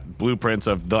 I've got blueprints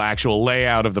of the actual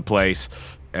layout of the place,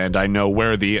 and I know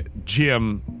where the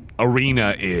gym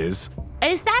arena is.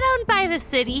 Is that owned by the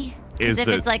city? Because if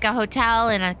it's like a hotel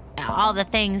and all the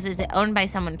things, is it owned by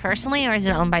someone personally, or is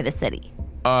it owned by the city?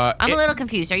 I'm a little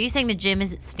confused. Are you saying the gym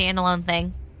is a standalone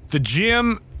thing? The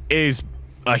gym is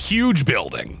a huge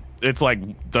building. It's like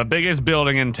the biggest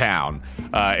building in town.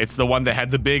 It's the one that had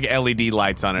the big LED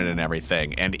lights on it and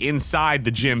everything. And inside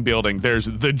the gym building, there's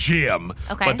the gym.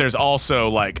 Okay. But there's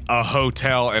also a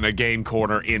hotel and a game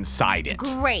corner inside it.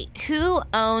 Great. Who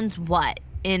owns what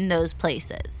in those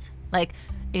places?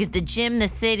 Is the gym the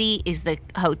city? Is the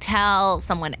hotel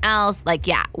someone else?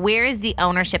 Where is the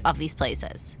ownership of these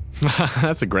places?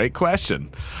 That's a great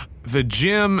question. The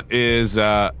gym is,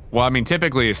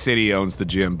 typically a city owns the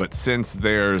gym, but since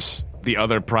there's the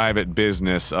other private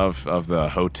business of the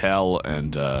hotel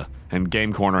and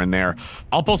game corner in there,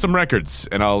 I'll pull some records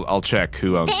and I'll check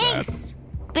who owns that. Thanks.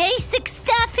 Basic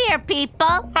stuff here, people.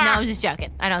 No, I'm just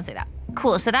joking. I don't say that.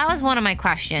 Cool. So that was one of my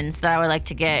questions that I would like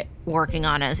to get working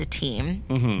on as a team.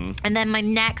 Mm-hmm. And then my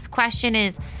next question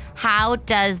is, how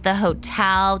does the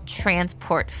hotel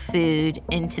transport food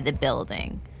into the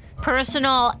building?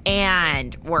 Personal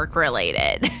and work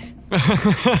related.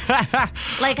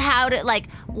 What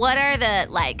are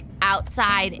the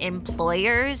outside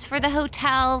employers for the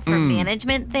hotel for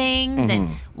management things? And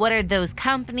what are those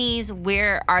companies?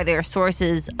 Where are their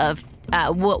sources of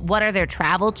what are their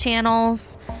travel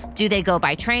channels? Do they go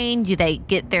by train? Do they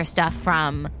get their stuff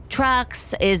from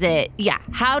trucks?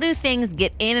 How do things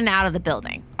get in and out of the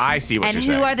building? I see what you're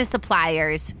saying. And who are the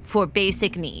suppliers for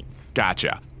basic needs?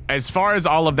 Gotcha. As far as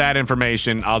all of that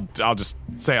information, I'll just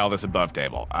say all this above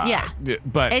table.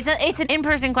 But it's an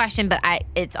in-person question, but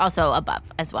it's also above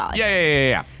as well.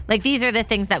 Yeah. These are the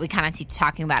things that we kind of keep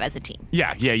talking about as a team.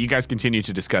 Yeah. You guys continue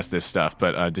to discuss this stuff,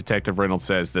 but Detective Reynolds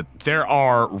says that there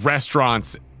are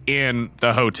restaurants in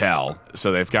the hotel.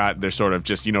 So they've got their sort of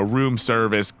just, room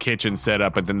service, kitchen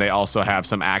setup, but then they also have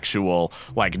some actual,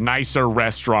 nicer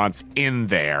restaurants in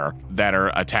there that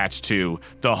are attached to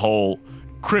the whole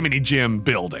Criminy Gym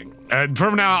building.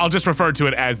 For now, I'll just refer to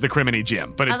it as the Criminy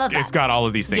Gym, but it's got all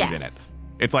of these things in it.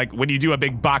 It's like when you do a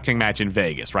big boxing match in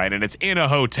Vegas, right? And it's in a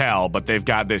hotel, but they've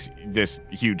got this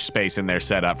huge space in there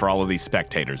set up for all of these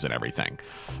spectators and everything.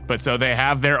 But so they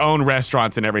have their own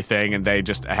restaurants and everything, and they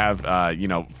just have,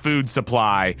 food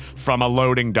supply from a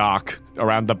loading dock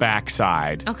around the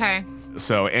backside. Okay.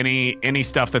 So any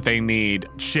stuff that they need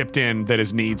shipped in that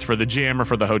is needs for the gym or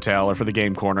for the hotel or for the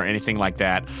game corner, anything like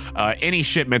that, any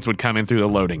shipments would come in through the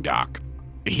loading dock.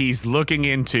 He's looking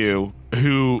into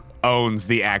who owns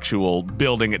the actual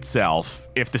building itself,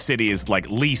 if the city is like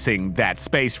leasing that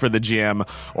space for the gym,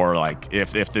 or like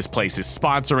if this place is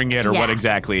sponsoring it, or what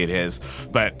exactly it is.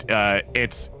 But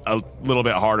it's a little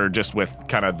bit harder just with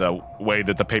kind of the way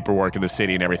that the paperwork in the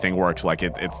city and everything works. Like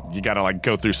it's you got to like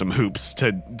go through some hoops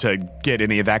to get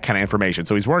any of that kind of information.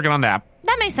 So he's working on that.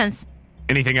 That makes sense.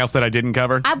 Anything else that I didn't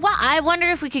cover? I wonder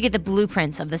if we could get the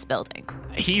blueprints of this building.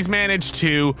 He's managed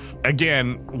to,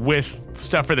 again, with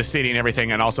stuff for the city and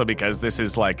everything, and also because this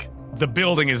is like, the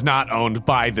building is not owned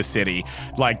by the city.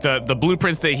 Like, the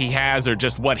blueprints that he has are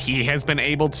just what he has been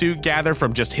able to gather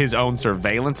from just his own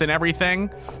surveillance and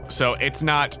everything. So it's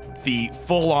not the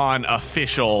full-on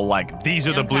official, like, these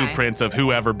are the blueprints of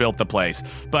whoever built the place.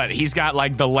 But he's got,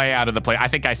 like, the layout of the place. I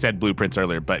think I said blueprints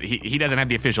earlier, but he doesn't have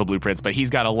the official blueprints, but he's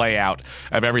got a layout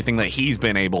of everything that he's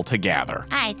been able to gather.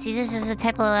 All right, see, this is the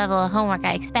type of level of homework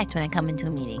I expect when I come into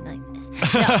a meeting like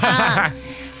this. No,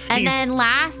 and then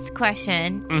last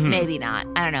question, maybe not,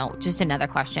 I don't know, just another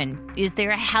question. Is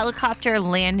there a helicopter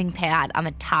landing pad on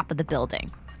the top of the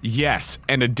building? Yes,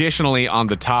 and additionally on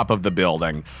the top of the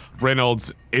building,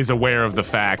 Reynolds is aware of the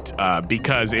fact,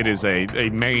 because it is a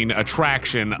main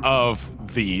attraction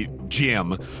of the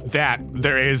gym, that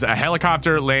there is a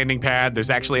helicopter landing pad.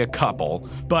 There's actually a couple,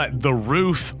 but the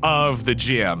roof of the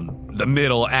gym, the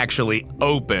middle, actually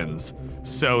opens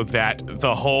so that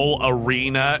the whole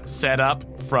arena setup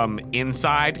from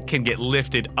inside can get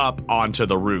lifted up onto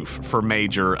the roof for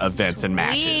major events and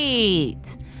matches.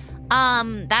 Sweet.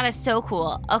 That is so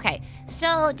cool. Okay,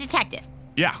 so detective.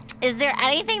 Yeah. Is there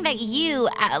anything that you,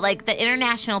 like the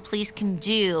international police, can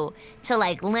do to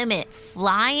like limit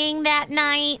flying that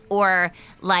night, or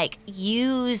like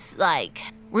use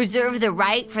reserve the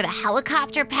right for the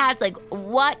helicopter pads? Like,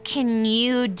 what can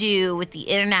you do with the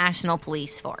international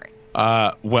police for it?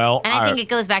 Well, and I think it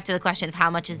goes back to the question of how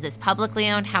much is this publicly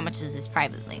owned, how much is this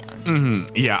privately owned?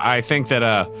 Mm-hmm. Yeah, I think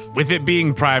that with it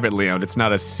being privately owned, it's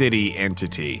not a city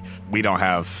entity. We don't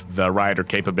have the right or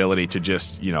capability to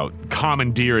just,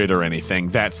 commandeer it or anything.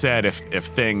 That said, if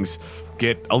things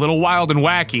get a little wild and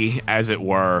wacky, as it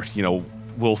were,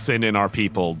 we'll send in our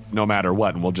people no matter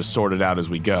what, and we'll just sort it out as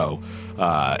we go.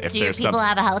 If Do your people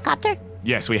have a helicopter?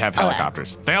 Yes, we have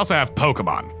helicopters. They also have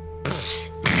Pokemon.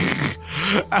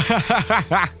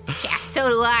 Yeah, so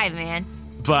do I, man.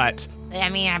 But I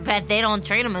mean, I bet they don't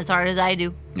train them as hard as I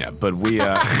do. Yeah, but we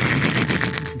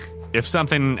if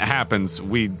something happens,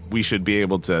 we should be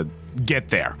able to get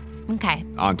there. Okay.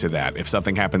 Onto that. If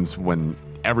something happens when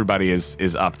everybody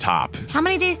is up top. How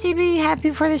many days do we have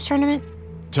before this tournament?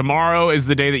 Tomorrow is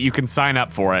the day that you can sign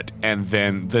up for it, and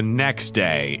then the next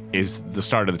day is the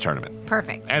start of the tournament.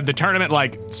 Perfect. And the tournament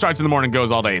starts in the morning,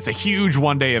 goes all day. It's a huge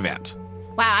one-day event.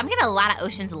 Wow, I'm getting a lot of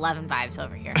Ocean's 11 vibes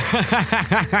over here.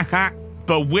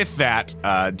 But with that,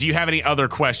 do you have any other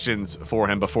questions for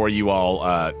him before you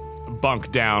all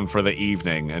bunk down for the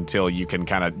evening until you can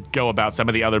kind of go about some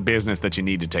of the other business that you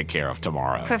need to take care of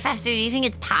tomorrow? Professor, do you think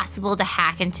it's possible to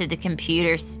hack into the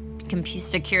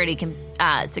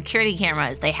security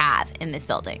cameras they have in this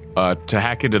building? To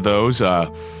hack into those,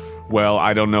 well,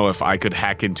 I don't know if I could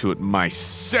hack into it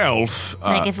myself.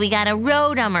 Like if we got a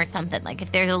ROTEM or something, like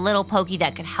if there's a little pokey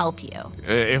that could help you.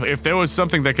 If there was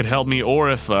something that could help me, or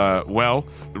if,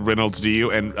 Reynolds, do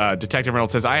you? And Detective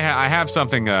Reynolds says, I have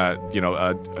something,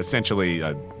 essentially,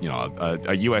 a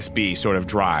USB sort of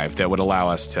drive that would allow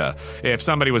us to, if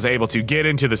somebody was able to get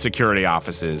into the security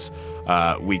offices,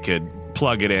 we could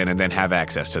plug it in and then have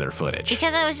access to their footage.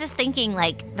 Because I was just thinking,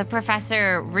 the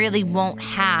professor really won't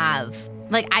have...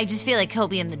 I just feel like he'll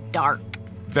be in the dark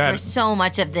for so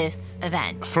much of this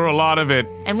event. For a lot of it.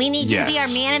 And we need you to be our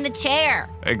man in the chair.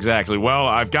 Exactly. Well,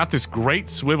 I've got this great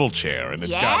swivel chair, and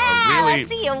it's got a really... let's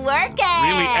see you work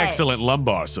it. Really excellent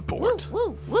lumbar support.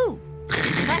 Woo, woo, woo.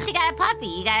 Plus, you got a puppy.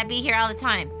 You got to be here all the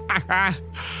time.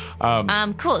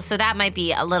 Cool. So that might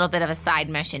be a little bit of a side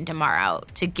mission tomorrow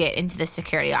to get into the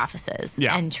security offices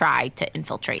and try to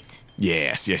infiltrate.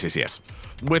 Yes.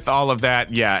 With all of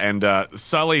that, and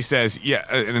Sully says,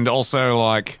 and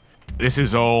also, this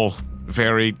is all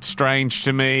very strange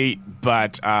to me,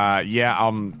 but,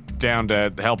 I'm down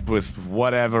to help with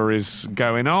whatever is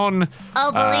going on.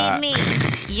 Oh, believe me,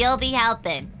 you'll be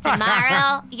helping.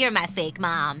 Tomorrow, you're my fake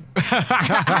mom.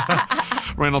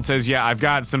 Reynolds says, yeah, I've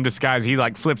got some disguise. He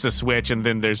like flips a switch and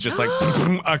then there's just like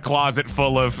a closet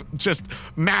full of just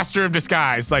master of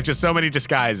disguise, like just so many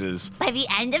disguises. By the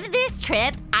end of this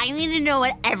trip, I need to know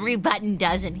what every button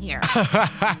does in here.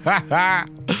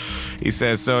 He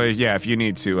says, so yeah, if you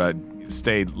need to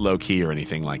stay low key or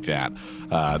anything like that,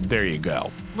 there you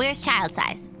go. Where's child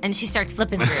size? And she starts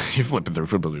flipping through. You're flipping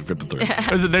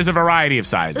through. There's a variety of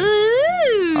sizes.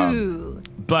 Ooh.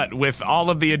 But with all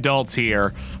of the adults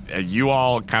here, you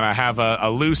all kind of have a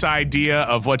loose idea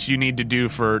of what you need to do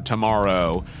for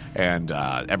tomorrow and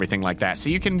everything like that. So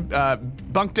you can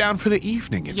bunk down for the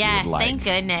evening if you would like. Yes, thank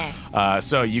goodness.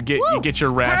 So you get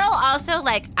your rest. Pearl also,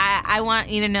 I want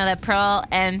you to know that Pearl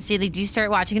and Celie do start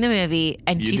watching the movie,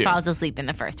 and she falls asleep in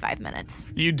the first 5 minutes.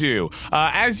 You do.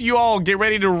 As you all get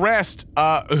ready to rest,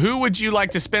 who would you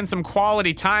like to spend some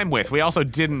quality time with? We also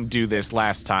didn't do this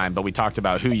last time, but we talked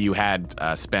about who you had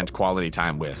spent quality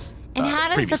time with. And how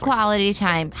does previously. the quality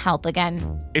time help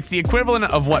again? It's the equivalent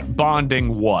of what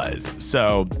bonding was.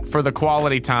 So for the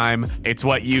quality time, it's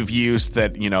what you've used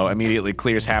that, immediately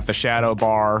clears half the shadow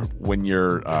bar when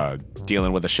you're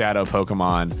dealing with a shadow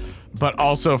Pokemon. But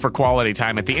also for quality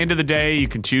time, at the end of the day, you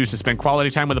can choose to spend quality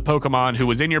time with a Pokemon who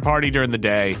was in your party during the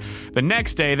day. The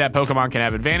next day, that Pokemon can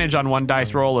have advantage on one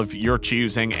dice roll of your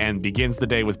choosing and begins the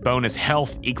day with bonus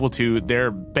health equal to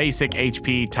their basic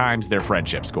HP times their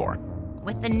friendship score.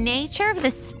 With the nature of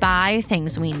the spy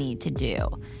things we need to do,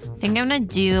 I think I'm going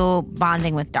to do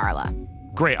bonding with Darla.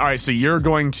 Great. All right, so you're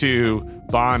going to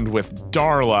bond with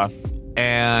Darla,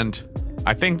 and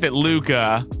I think that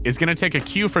Luca is going to take a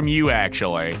cue from you,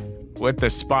 actually, with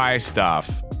the spy stuff,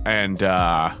 and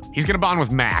he's going to bond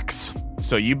with Max.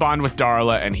 So you bond with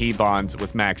Darla, and he bonds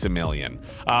with Maximilian.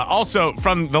 Also,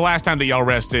 from the last time that y'all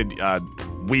rested,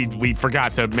 we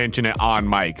forgot to mention it on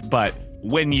mic, but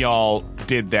when y'all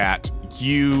did that,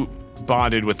 you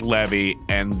bonded with Levy,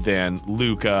 and then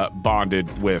Luca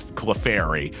bonded with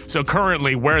Clefairy. So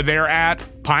currently, where they're at,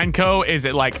 Pineco is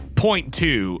at like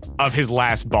 0.2 of his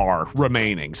last bar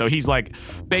remaining. So he's like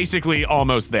basically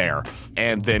almost there.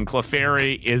 And then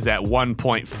Clefairy is at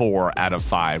 1.4 out of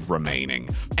 5 remaining.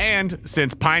 And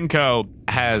since Pineco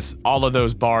has all of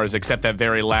those bars except that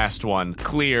very last one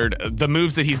cleared, the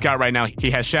moves that he's got right now,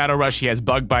 he has Shadow Rush, he has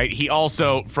Bug Bite. He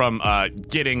also, from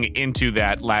getting into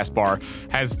that last bar,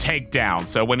 has Takedown.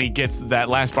 So when he gets that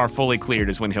last bar fully cleared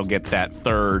is when he'll get that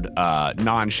third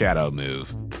non-Shadow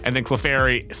move. And then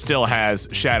Clefairy still has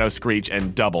Shadow Screech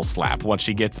and Double Slap. Once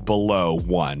she gets below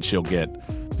 1, she'll get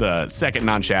the second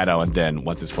non-Shadow, and then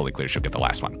once it's fully clear, she'll get the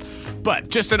last one. But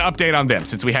just an update on them,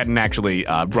 since we hadn't actually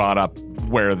brought up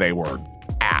where they were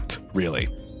at, really.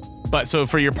 But so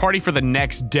for your party for the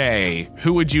next day,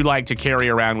 who would you like to carry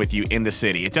around with you in the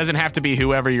city? It doesn't have to be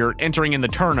whoever you're entering in the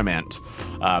tournament,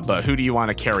 but who do you want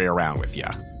to carry around with you?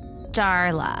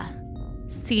 Darla,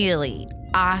 Celie,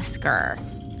 Oscar.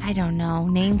 I don't know.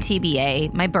 Name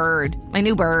TBA. My bird. My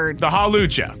new bird. The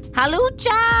Hawlucha.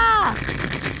 Hawlucha!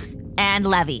 And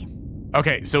Levy.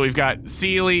 Okay, so we've got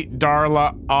Celie,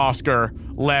 Darla, Oscar,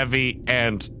 Levy,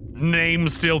 and name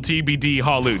still TBD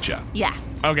Hawlucha. Yeah.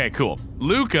 Okay, cool.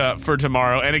 Luca for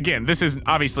tomorrow, and again, this is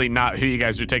obviously not who you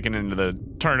guys are taking into the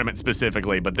tournament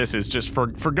specifically, but this is just for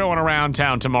going around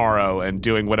town tomorrow and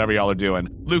doing whatever y'all are doing.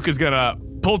 Luca's gonna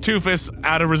pull Toofus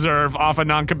out of reserve off a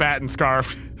non-combatant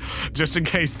scarf, just in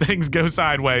case things go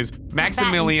sideways.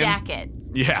 Maximilian. Combatant jacket.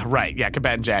 Yeah, right. Yeah,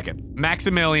 combatant jacket.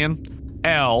 Maximilian,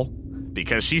 Elle,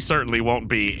 because she certainly won't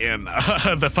be in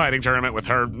the fighting tournament with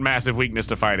her massive weakness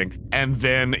to fighting. And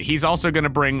then he's also going to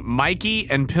bring Mikey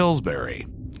and Pillsbury.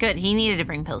 Good. He needed to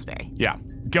bring Pillsbury. Yeah.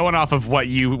 Going off of what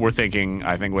you were thinking,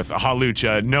 I think, with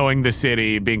Hawlucha, knowing the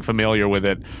city, being familiar with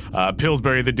it,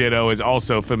 Pillsbury the Ditto is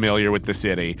also familiar with the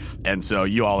city. And so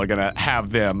you all are going to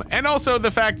have them. And also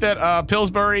the fact that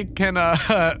Pillsbury can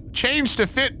change to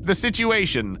fit the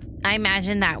situation. I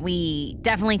imagine that we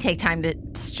definitely take time to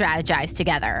strategize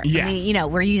together. Yes.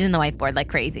 We're using the whiteboard like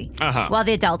crazy. Uh-huh. While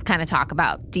the adults kind of talk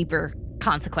about deeper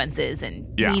consequences and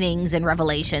meanings and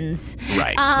revelations.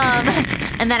 Right.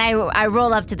 And then I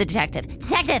roll up to the detective.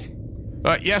 Detective!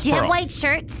 Yes, Do you Pearl. have white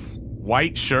shirts?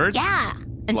 White shirts? Yeah.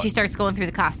 And she starts going through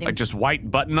the costumes. Like just white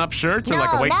button-up shirts or no,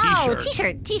 like a white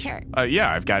t-shirt? T-shirt.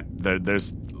 Yeah, I've got,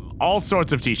 there's all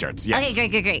sorts of t-shirts, yes.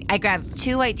 Okay, great. I grabbed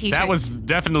 2 white t-shirts. That was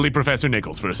definitely Professor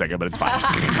Nichols for a second, but it's fine.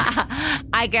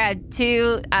 I grabbed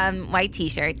 2 white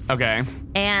t-shirts. Okay.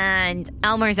 And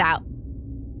Elmer's out.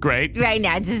 Great. Right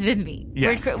now, it's just with me.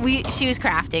 Yes. She was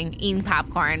crafting, eating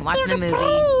popcorn, watching a movie.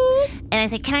 And I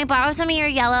said, can I borrow some of your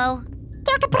yellow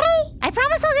Dr. Bree, I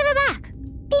promise I'll give it back.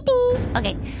 Beep beep.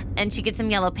 Okay, and she gets some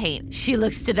yellow paint. She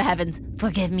looks to the heavens.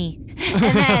 Forgive me. And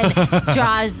then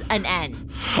draws an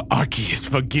N. Arceus,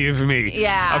 forgive me.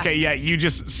 Yeah. Okay, yeah, you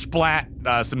just splat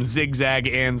some zigzag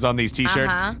ends on these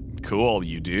t-shirts. Uh-huh. Cool,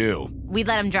 you do. We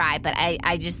let them dry, but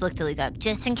I just looked to Luca,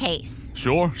 just in case.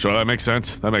 Sure, that makes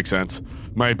sense.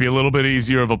 Might be a little bit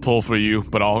easier of a pull for you,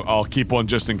 but I'll keep one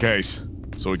just in case,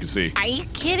 so we can see. Are you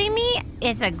kidding me?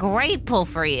 It's a great pull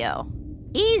for you.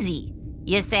 Easy.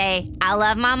 You say, I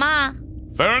love Mama.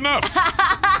 Fair enough.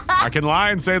 I can lie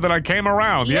and say that I came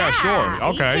around. Yeah, sure. Are you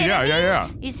Okay, kidding me? yeah.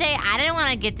 You say, I didn't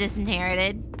want to get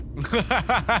disinherited.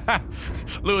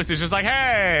 Lewis is just like,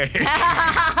 hey.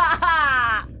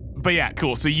 But yeah,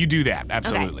 cool. So you do that,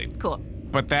 absolutely. Okay, cool.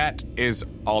 But that is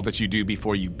all that you do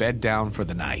before you bed down for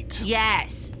the night.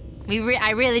 Yes.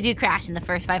 I really do crash in the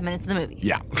first 5 minutes of the movie.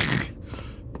 Yeah.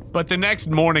 But the next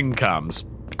morning comes.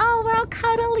 Oh, we're all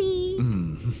cuddly.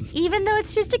 Even though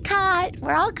it's just a cot,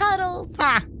 we're all cuddled.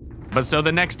 But so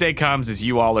the next day comes as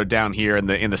you all are down here in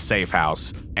the safe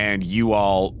house, and you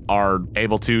all are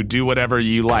able to do whatever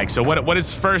you like. So what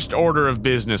is first order of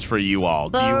business for you all?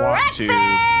 Do you want to?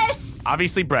 Breakfast!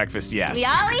 Obviously breakfast, yes. We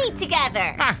all eat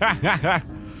together.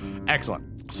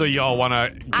 Excellent. So you all want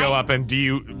to go up, and do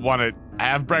you want to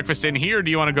have breakfast in here, or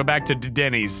do you want to go back to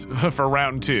Denny's for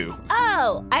round 2?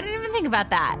 Oh, I didn't even think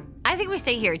about that. I think we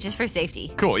stay here just for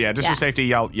safety. Cool, yeah, just for safety,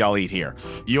 y'all eat here.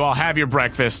 You all have your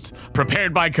breakfast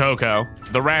prepared by Coco.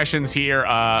 The rations here,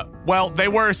 well, they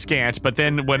were scant, but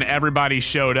then when everybody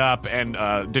showed up and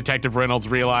Detective Reynolds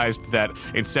realized that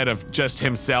instead of just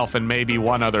himself and maybe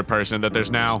one other person, that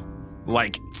there's now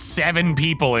like 7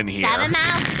 people in here. 7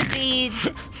 mouths to feed.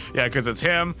 Yeah, because it's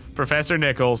him, Professor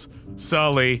Nichols,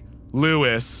 Sully,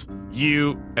 Lewis,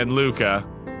 you, and Luca,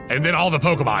 and then all the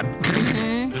Pokemon.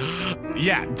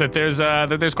 Yeah, that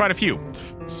there's quite a few.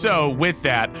 So with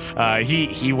that,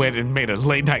 he went and made a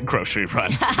late night grocery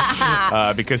run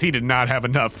because he did not have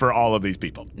enough for all of these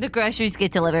people. The groceries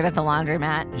get delivered at the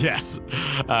laundromat. Yes,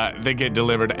 they get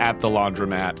delivered at the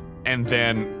laundromat, and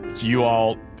then you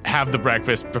all have the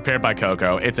breakfast prepared by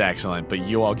Coco. It's excellent, but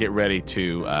you all get ready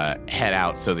to head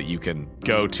out so that you can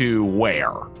go to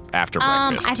where after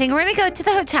breakfast? I think we're gonna go to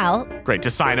the hotel. Great, to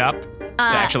sign up. To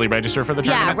actually register for the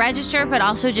tournament? Yeah, register, but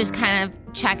also just kind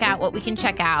of check out what we can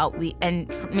check out. And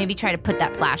maybe try to put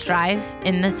that flash drive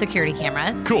in the security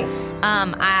cameras. Cool.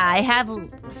 I have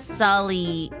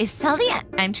Sully. Is Sully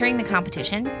entering the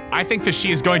competition? I think that she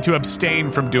is going to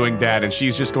abstain from doing that, and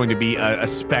she's just going to be a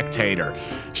spectator.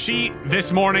 She,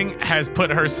 this morning, has put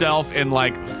herself in,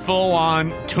 like,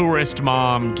 full-on tourist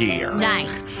mom gear.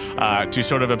 Nice. To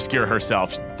sort of obscure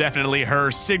herself. Definitely her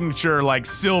signature, like,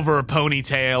 silver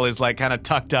ponytail is, like, kind of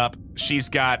tucked up. She's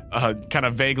got a kind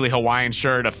of vaguely Hawaiian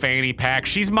shirt, a fanny pack.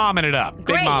 She's momming it up.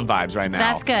 Great. Big mom vibes right now.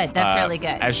 That's good. That's really good.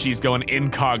 As she's going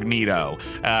incognito.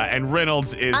 And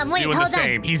Reynolds is doing the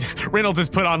same. Reynolds has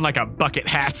put on, like, a bucket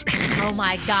hat. Oh,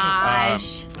 my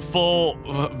gosh. Full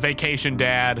vacation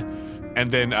dad.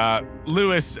 And then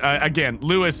Lewis,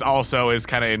 Lewis also is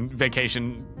kind of in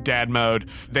vacation dad mode.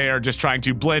 They are just trying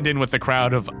to blend in with the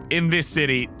crowd of, in this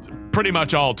city, pretty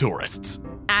much all tourists.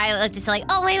 I like to say, like,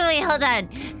 oh, wait, hold on.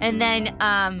 And then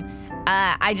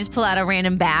I just pull out a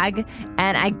random bag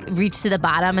and I reach to the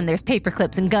bottom and there's paper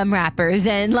clips and gum wrappers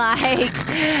and like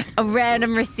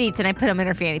random receipts and I put them in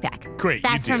her fanny pack. Great.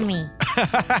 That's from me.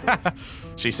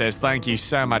 She says, thank you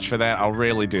so much for that. I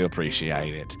really do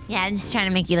appreciate it. Yeah, I'm just trying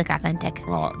to make you look authentic.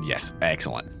 Well, yes,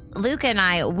 excellent. Luke and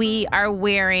I, we are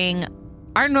wearing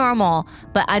our normal,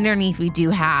 but underneath we do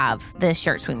have the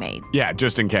shirts we made. Yeah,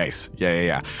 just in case.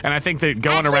 Yeah. And I think that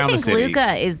going around the city,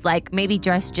 Luca is like maybe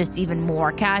dressed just even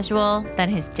more casual than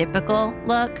his typical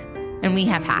look. And we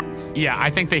have hats. Yeah, I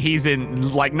think that he's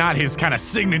in, like, not his kind of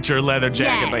signature leather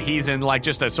jacket, but he's in, like,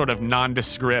 just a sort of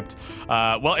nondescript,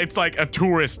 well, it's like a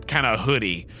tourist kind of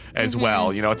hoodie as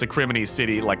well. You know, it's a Criminy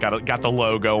City, like, got the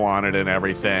logo on it and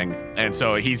everything. And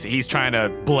so he's trying to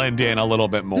blend in a little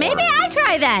bit more. Maybe I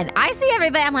try then. I see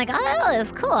everybody, I'm like, oh,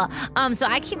 it's cool. So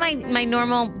I keep my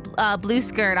normal blue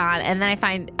skirt on, and then I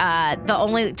find the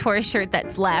only tourist shirt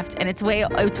that's left, and it's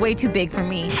way too big for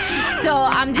me. So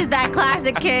I'm just that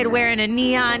classic kid wearing a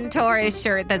neon tourist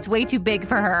shirt that's way too big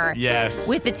for her. Yes.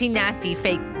 With the Team Nasty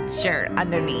fake shirt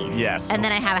underneath. Yes. And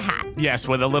then I have a hat. Yes,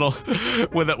 with a little,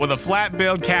 with a flat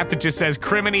billed cap that just says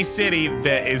Criminy City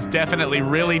that is definitely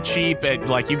really cheap.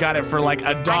 Like you got it for like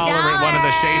 $1 at one of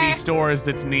the shady stores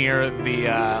that's near the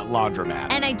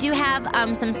laundromat. And I do have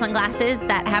some sunglasses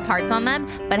that have hearts on them,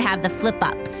 but have the flip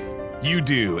ups. You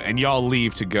do, and y'all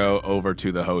leave to go over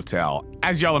to the hotel.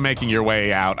 As y'all are making your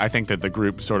way out, I think that the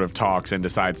group sort of talks and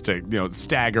decides to,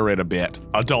 stagger it a bit.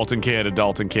 Adult and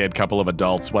kid, couple of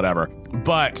adults, whatever.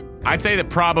 But I'd say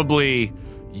that probably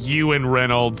you and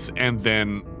Reynolds, and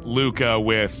then Luca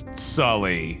with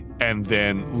Sully, and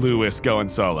then Lewis going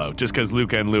solo. Just because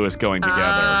Luca and Lewis going together.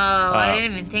 Oh, I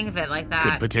didn't even think of it like that.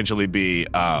 Could potentially be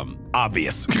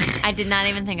obvious. I did not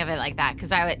even think of it like that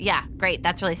because great.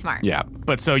 That's really smart. Yeah,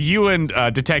 but so you and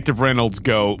Detective Reynolds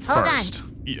go Hold first.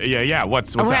 on. Yeah.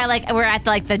 What's we're up? we're at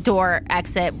the door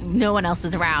exit. No one else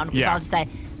is around. We all just say,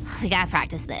 we gotta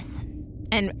practice this,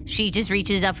 and she just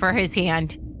reaches up for his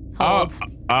hand, holds.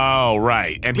 Oh,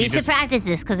 right. And we should practice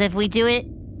this because if we do it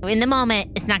in the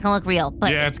moment, it's not gonna look real.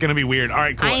 But yeah, it's gonna be weird. All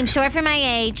right, cool. I am short for my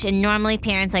age, and normally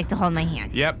parents like to hold my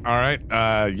hand. Yep. All right.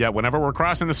 Whenever we're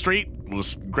crossing the street, we'll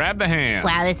just grab the hand.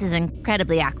 Wow, this is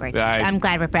incredibly awkward. I'm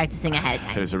glad we're practicing ahead of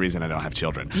time. There's a reason I don't have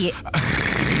children. Yeah.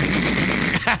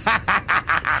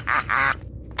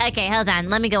 Okay, hold on.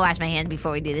 Let me go wash my hands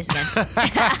before we do this again.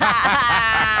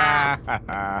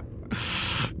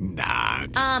 Nah,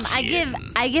 just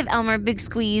I give Elmer a big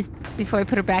squeeze before I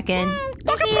put her back in.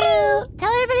 Thank you.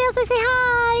 Tell everybody else I say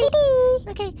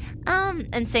hi. Okay.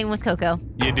 And same with Coco.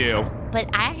 You do. But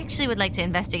I actually would like to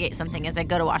investigate something as I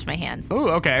go to wash my hands. Oh,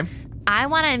 okay. I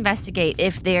want to investigate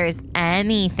if there's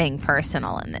anything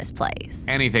personal in this place.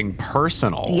 Anything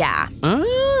personal? Yeah.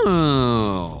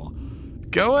 Oh.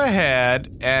 Go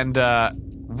ahead and give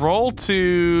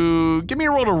me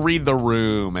a roll to read the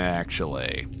room,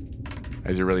 actually.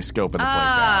 As you're really scoping the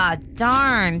place out.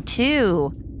 Darn,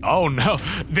 2. Oh, no.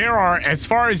 There are, as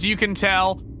far as you can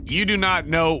tell, you do not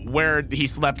know where he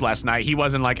slept last night. He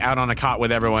wasn't out on a cot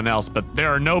with everyone else, but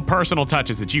there are no personal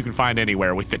touches that you can find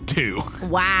anywhere with the 2.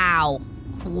 Wow.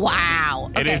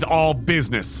 Okay. It is all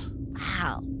business.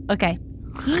 Wow. Okay.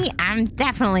 I'm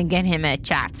definitely getting him a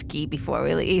Chotsky before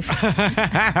we leave. Okay,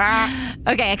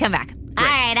 I come back. Great. All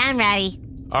right, I'm ready.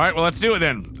 All right, well, let's do it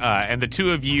then. And the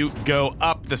 2 of you go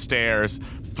up the stairs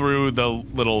through the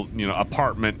little,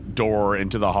 apartment door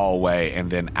into the hallway and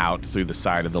then out through the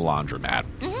side of the laundromat.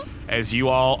 Mm-hmm. As you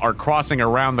all are crossing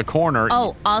around the corner...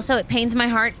 Oh, also, it pains my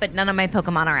heart, but none of my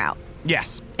Pokemon are out.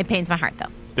 Yes. It pains my heart,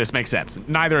 though. This makes sense.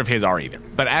 Neither of his are either.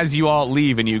 But as you all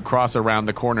leave and you cross around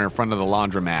the corner in front of the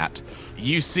laundromat,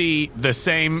 you see the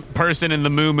same person in the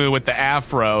moo-moo with the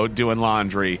afro doing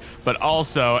laundry, but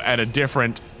also at a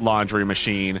different laundry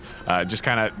machine, just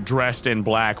kind of dressed in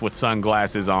black with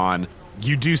sunglasses on.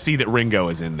 You do see that Ringo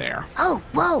is in there. Oh,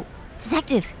 whoa.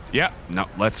 Detective. Yeah. No,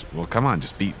 come on.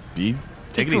 Just take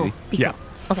it easy. Cool.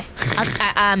 Okay.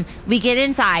 We get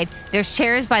inside. There's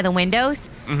chairs by the windows.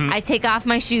 Mm-hmm. I take off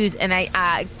my shoes and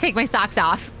I take my socks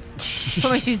off,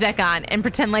 put my shoes back on, and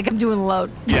pretend like I'm doing a load.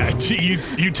 Yeah,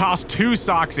 you toss 2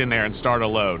 socks in there and start a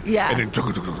load. Yeah. And then,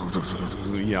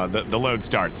 the load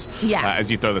starts. Yeah.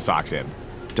 As you throw the socks in.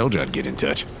 Told you I'd get in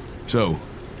touch. So,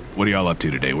 what are y'all up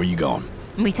to today? Where you going?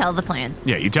 We tell the plan.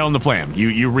 Yeah, you tell him the plan.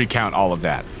 You recount all of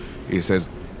that. He says,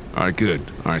 all right, good.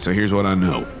 All right, so here's what I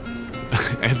know.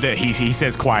 And then he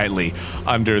says quietly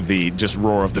under the just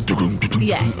roar of the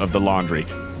yes. of the laundry.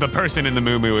 The person in the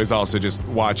moo-moo is also just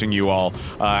watching you all.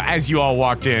 As you all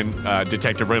walked in,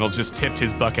 Detective Reynolds just tipped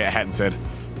his bucket hat and said,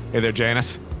 "Hey there,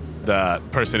 Janice." The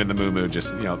person in the moo-moo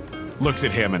just, looks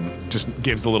at him and just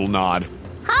gives a little nod.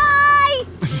 Hi!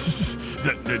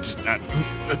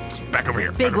 Back over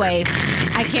here. Big wave.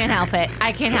 I can't help it.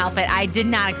 I did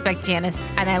not expect Janice,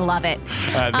 and I love it.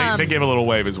 They gave a little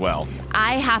wave as well.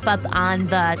 I hop up on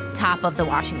the top of the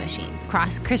washing machine,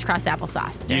 crisscross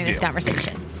applesauce during this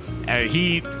conversation.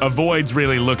 He avoids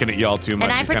really looking at y'all too much.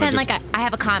 And I pretend like I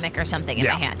have a comic or something in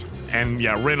my hand. And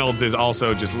Reynolds is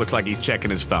also just looks like he's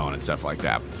checking his phone and stuff like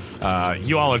that.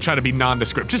 You all are trying to be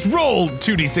nondescript. Just roll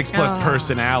 2d6 plus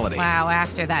personality. Wow,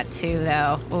 after that too,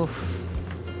 though. Oof.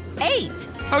 8.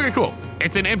 Okay, cool.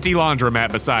 It's an empty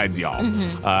laundromat besides y'all.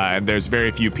 Mm-hmm. And there's very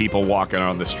few people walking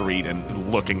on the street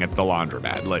and looking at the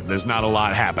laundromat. There's not a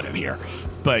lot happening here.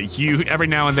 But you, every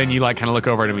now and then, you kind of look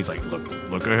over at him. He's like,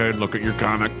 look ahead, look at your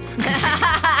comic.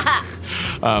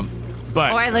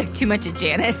 Or I look too much at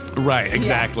Janice. Right,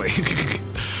 exactly. Yeah.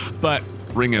 But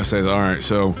Ringo says, all right,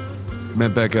 so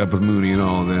met back up with Mooney and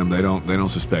all of them. They don't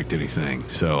suspect anything.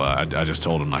 So I just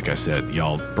told them, like I said,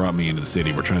 y'all brought me into the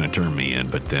city. We're trying to turn me in,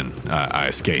 but then I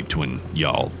escaped when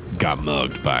y'all got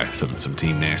mugged by some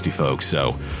Team Nasty folks.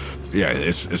 So yeah,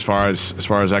 as far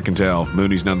as I can tell,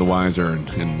 Mooney's none the wiser,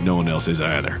 and no one else is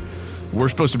either. We're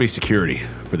supposed to be security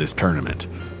for this tournament.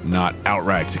 Not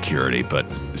outright security, but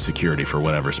security for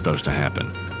whatever's supposed to happen.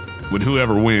 When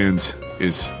whoever wins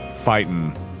is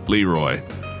fighting Leroy,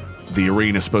 the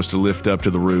arena's supposed to lift up to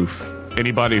the roof,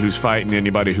 anybody who's fighting,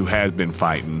 anybody who has been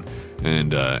fighting,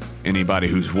 and anybody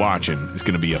who's watching is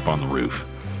going to be up on the roof.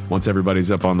 Once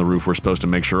everybody's up on the roof, we're supposed to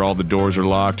make sure all the doors are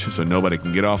locked so nobody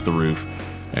can get off the roof,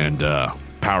 and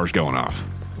power's going off.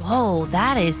 Whoa,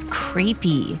 that is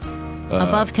creepy.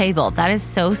 Above table. That is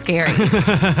so scary.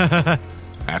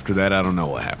 After that, I don't know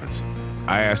what happens.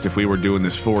 I asked if we were doing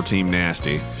this for Team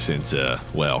Nasty since,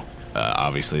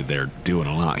 obviously they're doing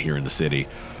a lot here in the city,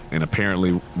 and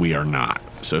apparently we are not.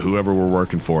 So whoever we're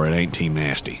working for, it ain't Team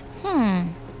Nasty.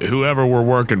 Whoever we're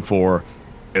working for,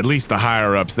 at least the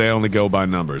higher-ups, they only go by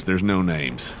numbers. There's no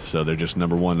names. So they're just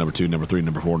number 1, number 2, number 3,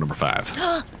 number 4, number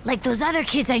 5. Like those other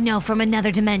kids I know from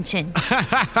another dimension.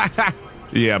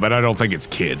 Yeah, but I don't think it's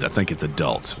kids. I think it's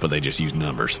adults, but they just use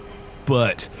numbers.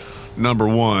 But number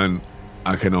 1,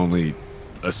 I can only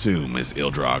assume is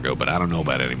Il Drago, but I don't know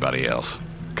about anybody else.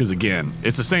 Because, again,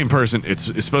 it's the same person.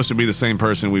 It's supposed to be the same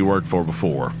person we worked for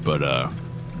before, but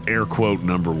air quote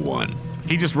number 1.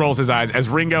 He just rolls his eyes as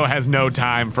Ringo has no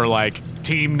time for, like,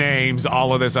 team names,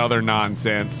 all of this other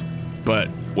nonsense. But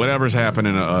whatever's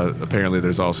happening, apparently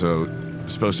there's also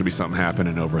supposed to be something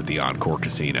happening over at the Encore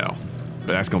Casino.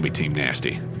 But that's going to be Team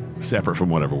Nasty, separate from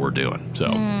whatever we're doing. So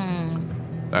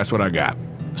that's what I got.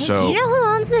 Hey, So do you know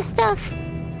who owns this stuff?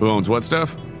 who owns what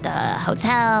stuff? The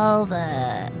hotel,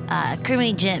 the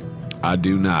Criminy Gym. I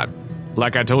do not.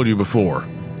 Like I told you before,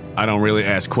 I don't really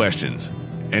ask questions.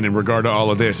 And in regard to all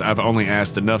of this, I've only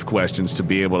asked enough questions to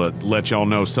be able to let y'all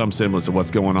know some semblance of what's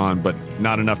going on, but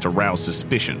not enough to rouse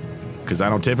suspicion. Because I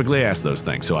don't typically ask those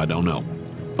things, so I don't know.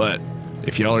 But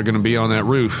if y'all are going to be on that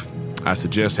roof, I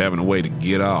suggest having a way to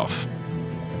get off.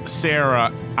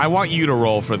 Sarah, I want you to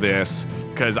roll for this,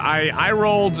 because I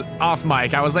rolled off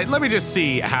mic. I was like, let me just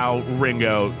see how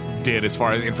Ringo did as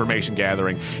far as information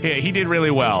gathering. He did really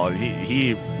well.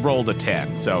 He rolled a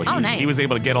 10, so nice. He was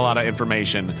able to get a lot of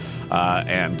information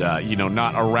and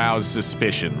not arouse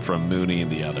suspicion from Mooney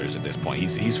and the others at this point.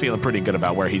 He's feeling pretty good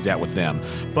about where he's at with them.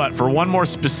 But for one more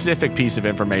specific piece of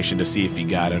information to see if he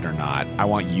got it or not, I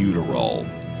want you to roll.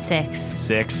 6.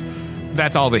 6.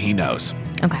 That's all that he knows.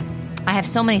 Okay. I have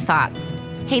so many thoughts.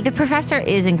 Hey, the professor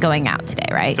isn't going out today,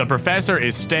 right? The professor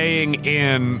is staying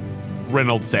in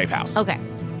Reynolds' safe house. Okay,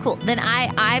 cool. Then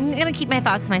I'm going to keep my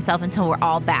thoughts to myself until we're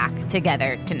all back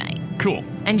together tonight. Cool.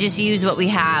 And just use what we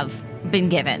have been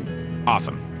given.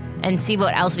 Awesome. And see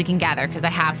what else we can gather, because I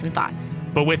have some thoughts.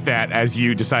 But with that, as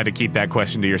you decide to keep that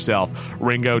question to yourself,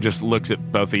 Ringo just looks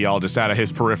at both of y'all just out of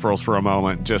his peripherals for a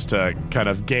moment, just to kind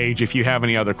of gauge if you have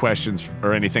any other questions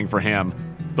or anything for him.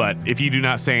 But if you do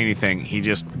not say anything, he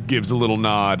just gives a little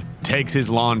nod, takes his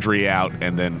laundry out,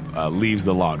 and then leaves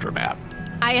the laundromat.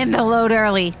 I end the load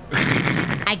early.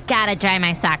 I gotta dry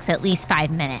my socks at least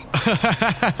 5 minutes.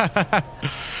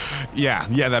 Yeah,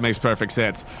 that makes perfect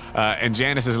sense. And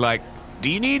Janice is like, do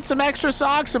you need some extra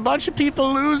socks? A bunch of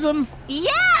people lose them.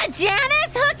 Yeah,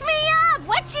 Janice, hook me up.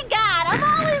 What you got? I'm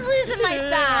always losing my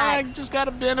I socks. just got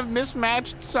a bin of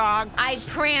mismatched socks. I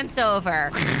prance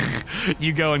over.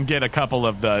 You go and get a couple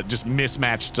of the just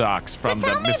mismatched socks from So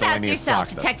the tell me about miscellaneous yourself. sock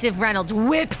stuff. Detective Reynolds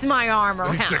whips my arm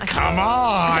around. Come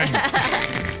on.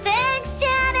 Thanks,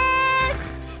 Janice.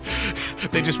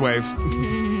 They just wave. Talk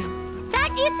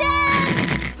to you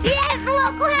soon. See you at the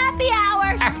local happy hour.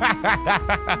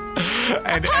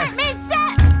 And Apartment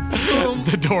set. Boom.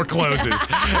 the door closes.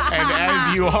 And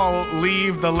as you all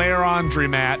leave the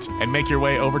laundromat and make your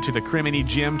way over to the Criminy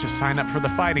Gym to sign up for the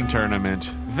fighting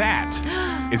tournament, that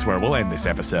is where we'll end this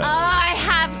episode. I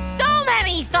have so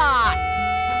many thoughts.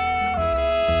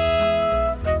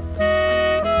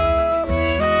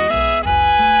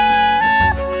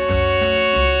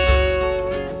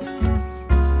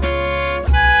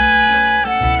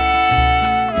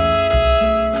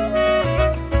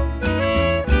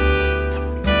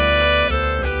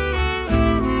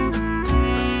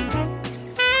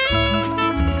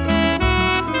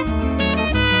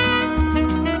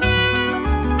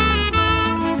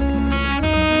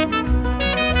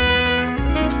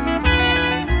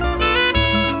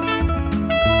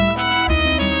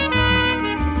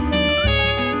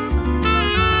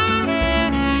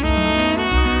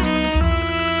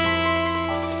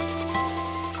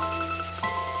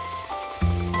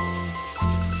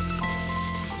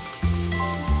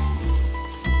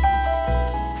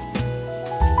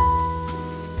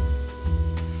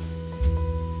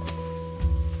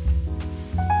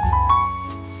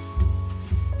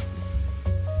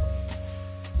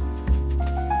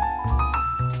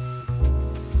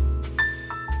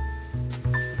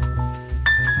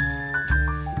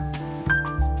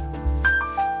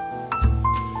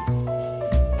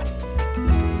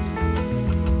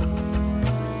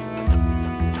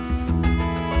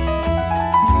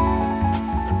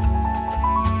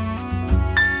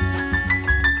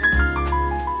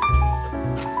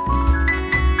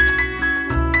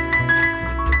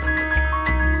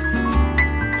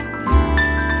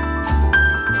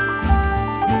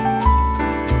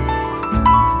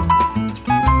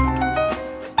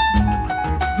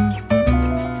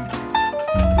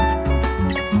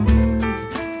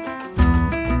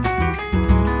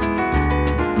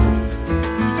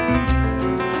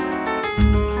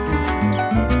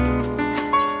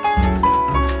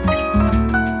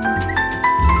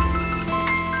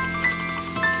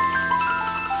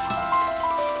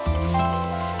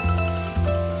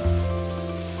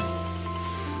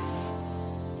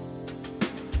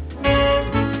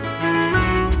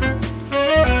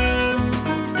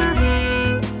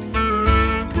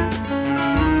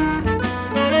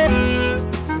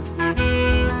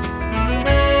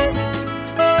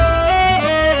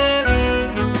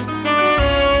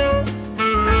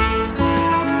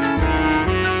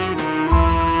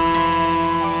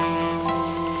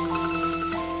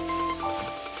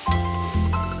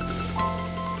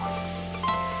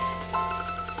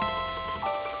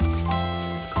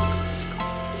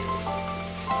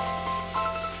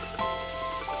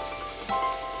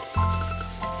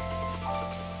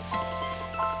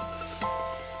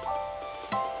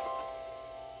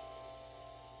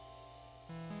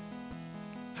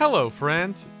 Hello,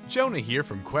 friends. Jonah here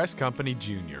from Quest Company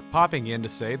Jr., popping in to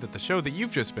say that the show that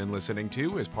you've just been listening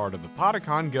to is part of the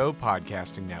Podicon Go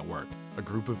podcasting network, a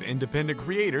group of independent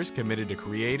creators committed to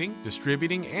creating,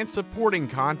 distributing, and supporting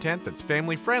content that's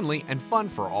family-friendly and fun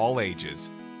for all ages.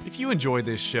 If you enjoy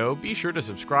this show, be sure to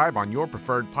subscribe on your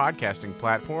preferred podcasting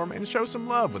platform and show some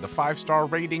love with a 5-star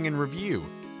rating and review.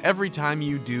 Every time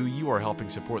you do, you are helping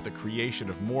support the creation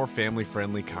of more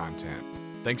family-friendly content.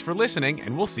 Thanks for listening,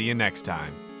 and we'll see you next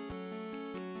time.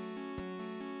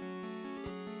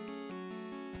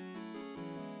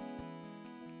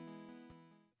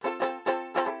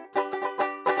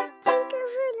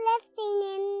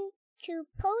 To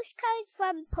Postcard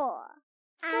from Paul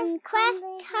and Quest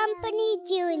Company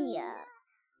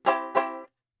Jr.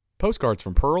 Postcards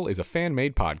from Pearl is a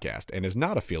fan-made podcast and is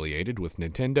not affiliated with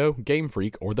Nintendo, Game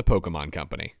Freak, or the Pokemon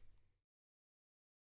Company.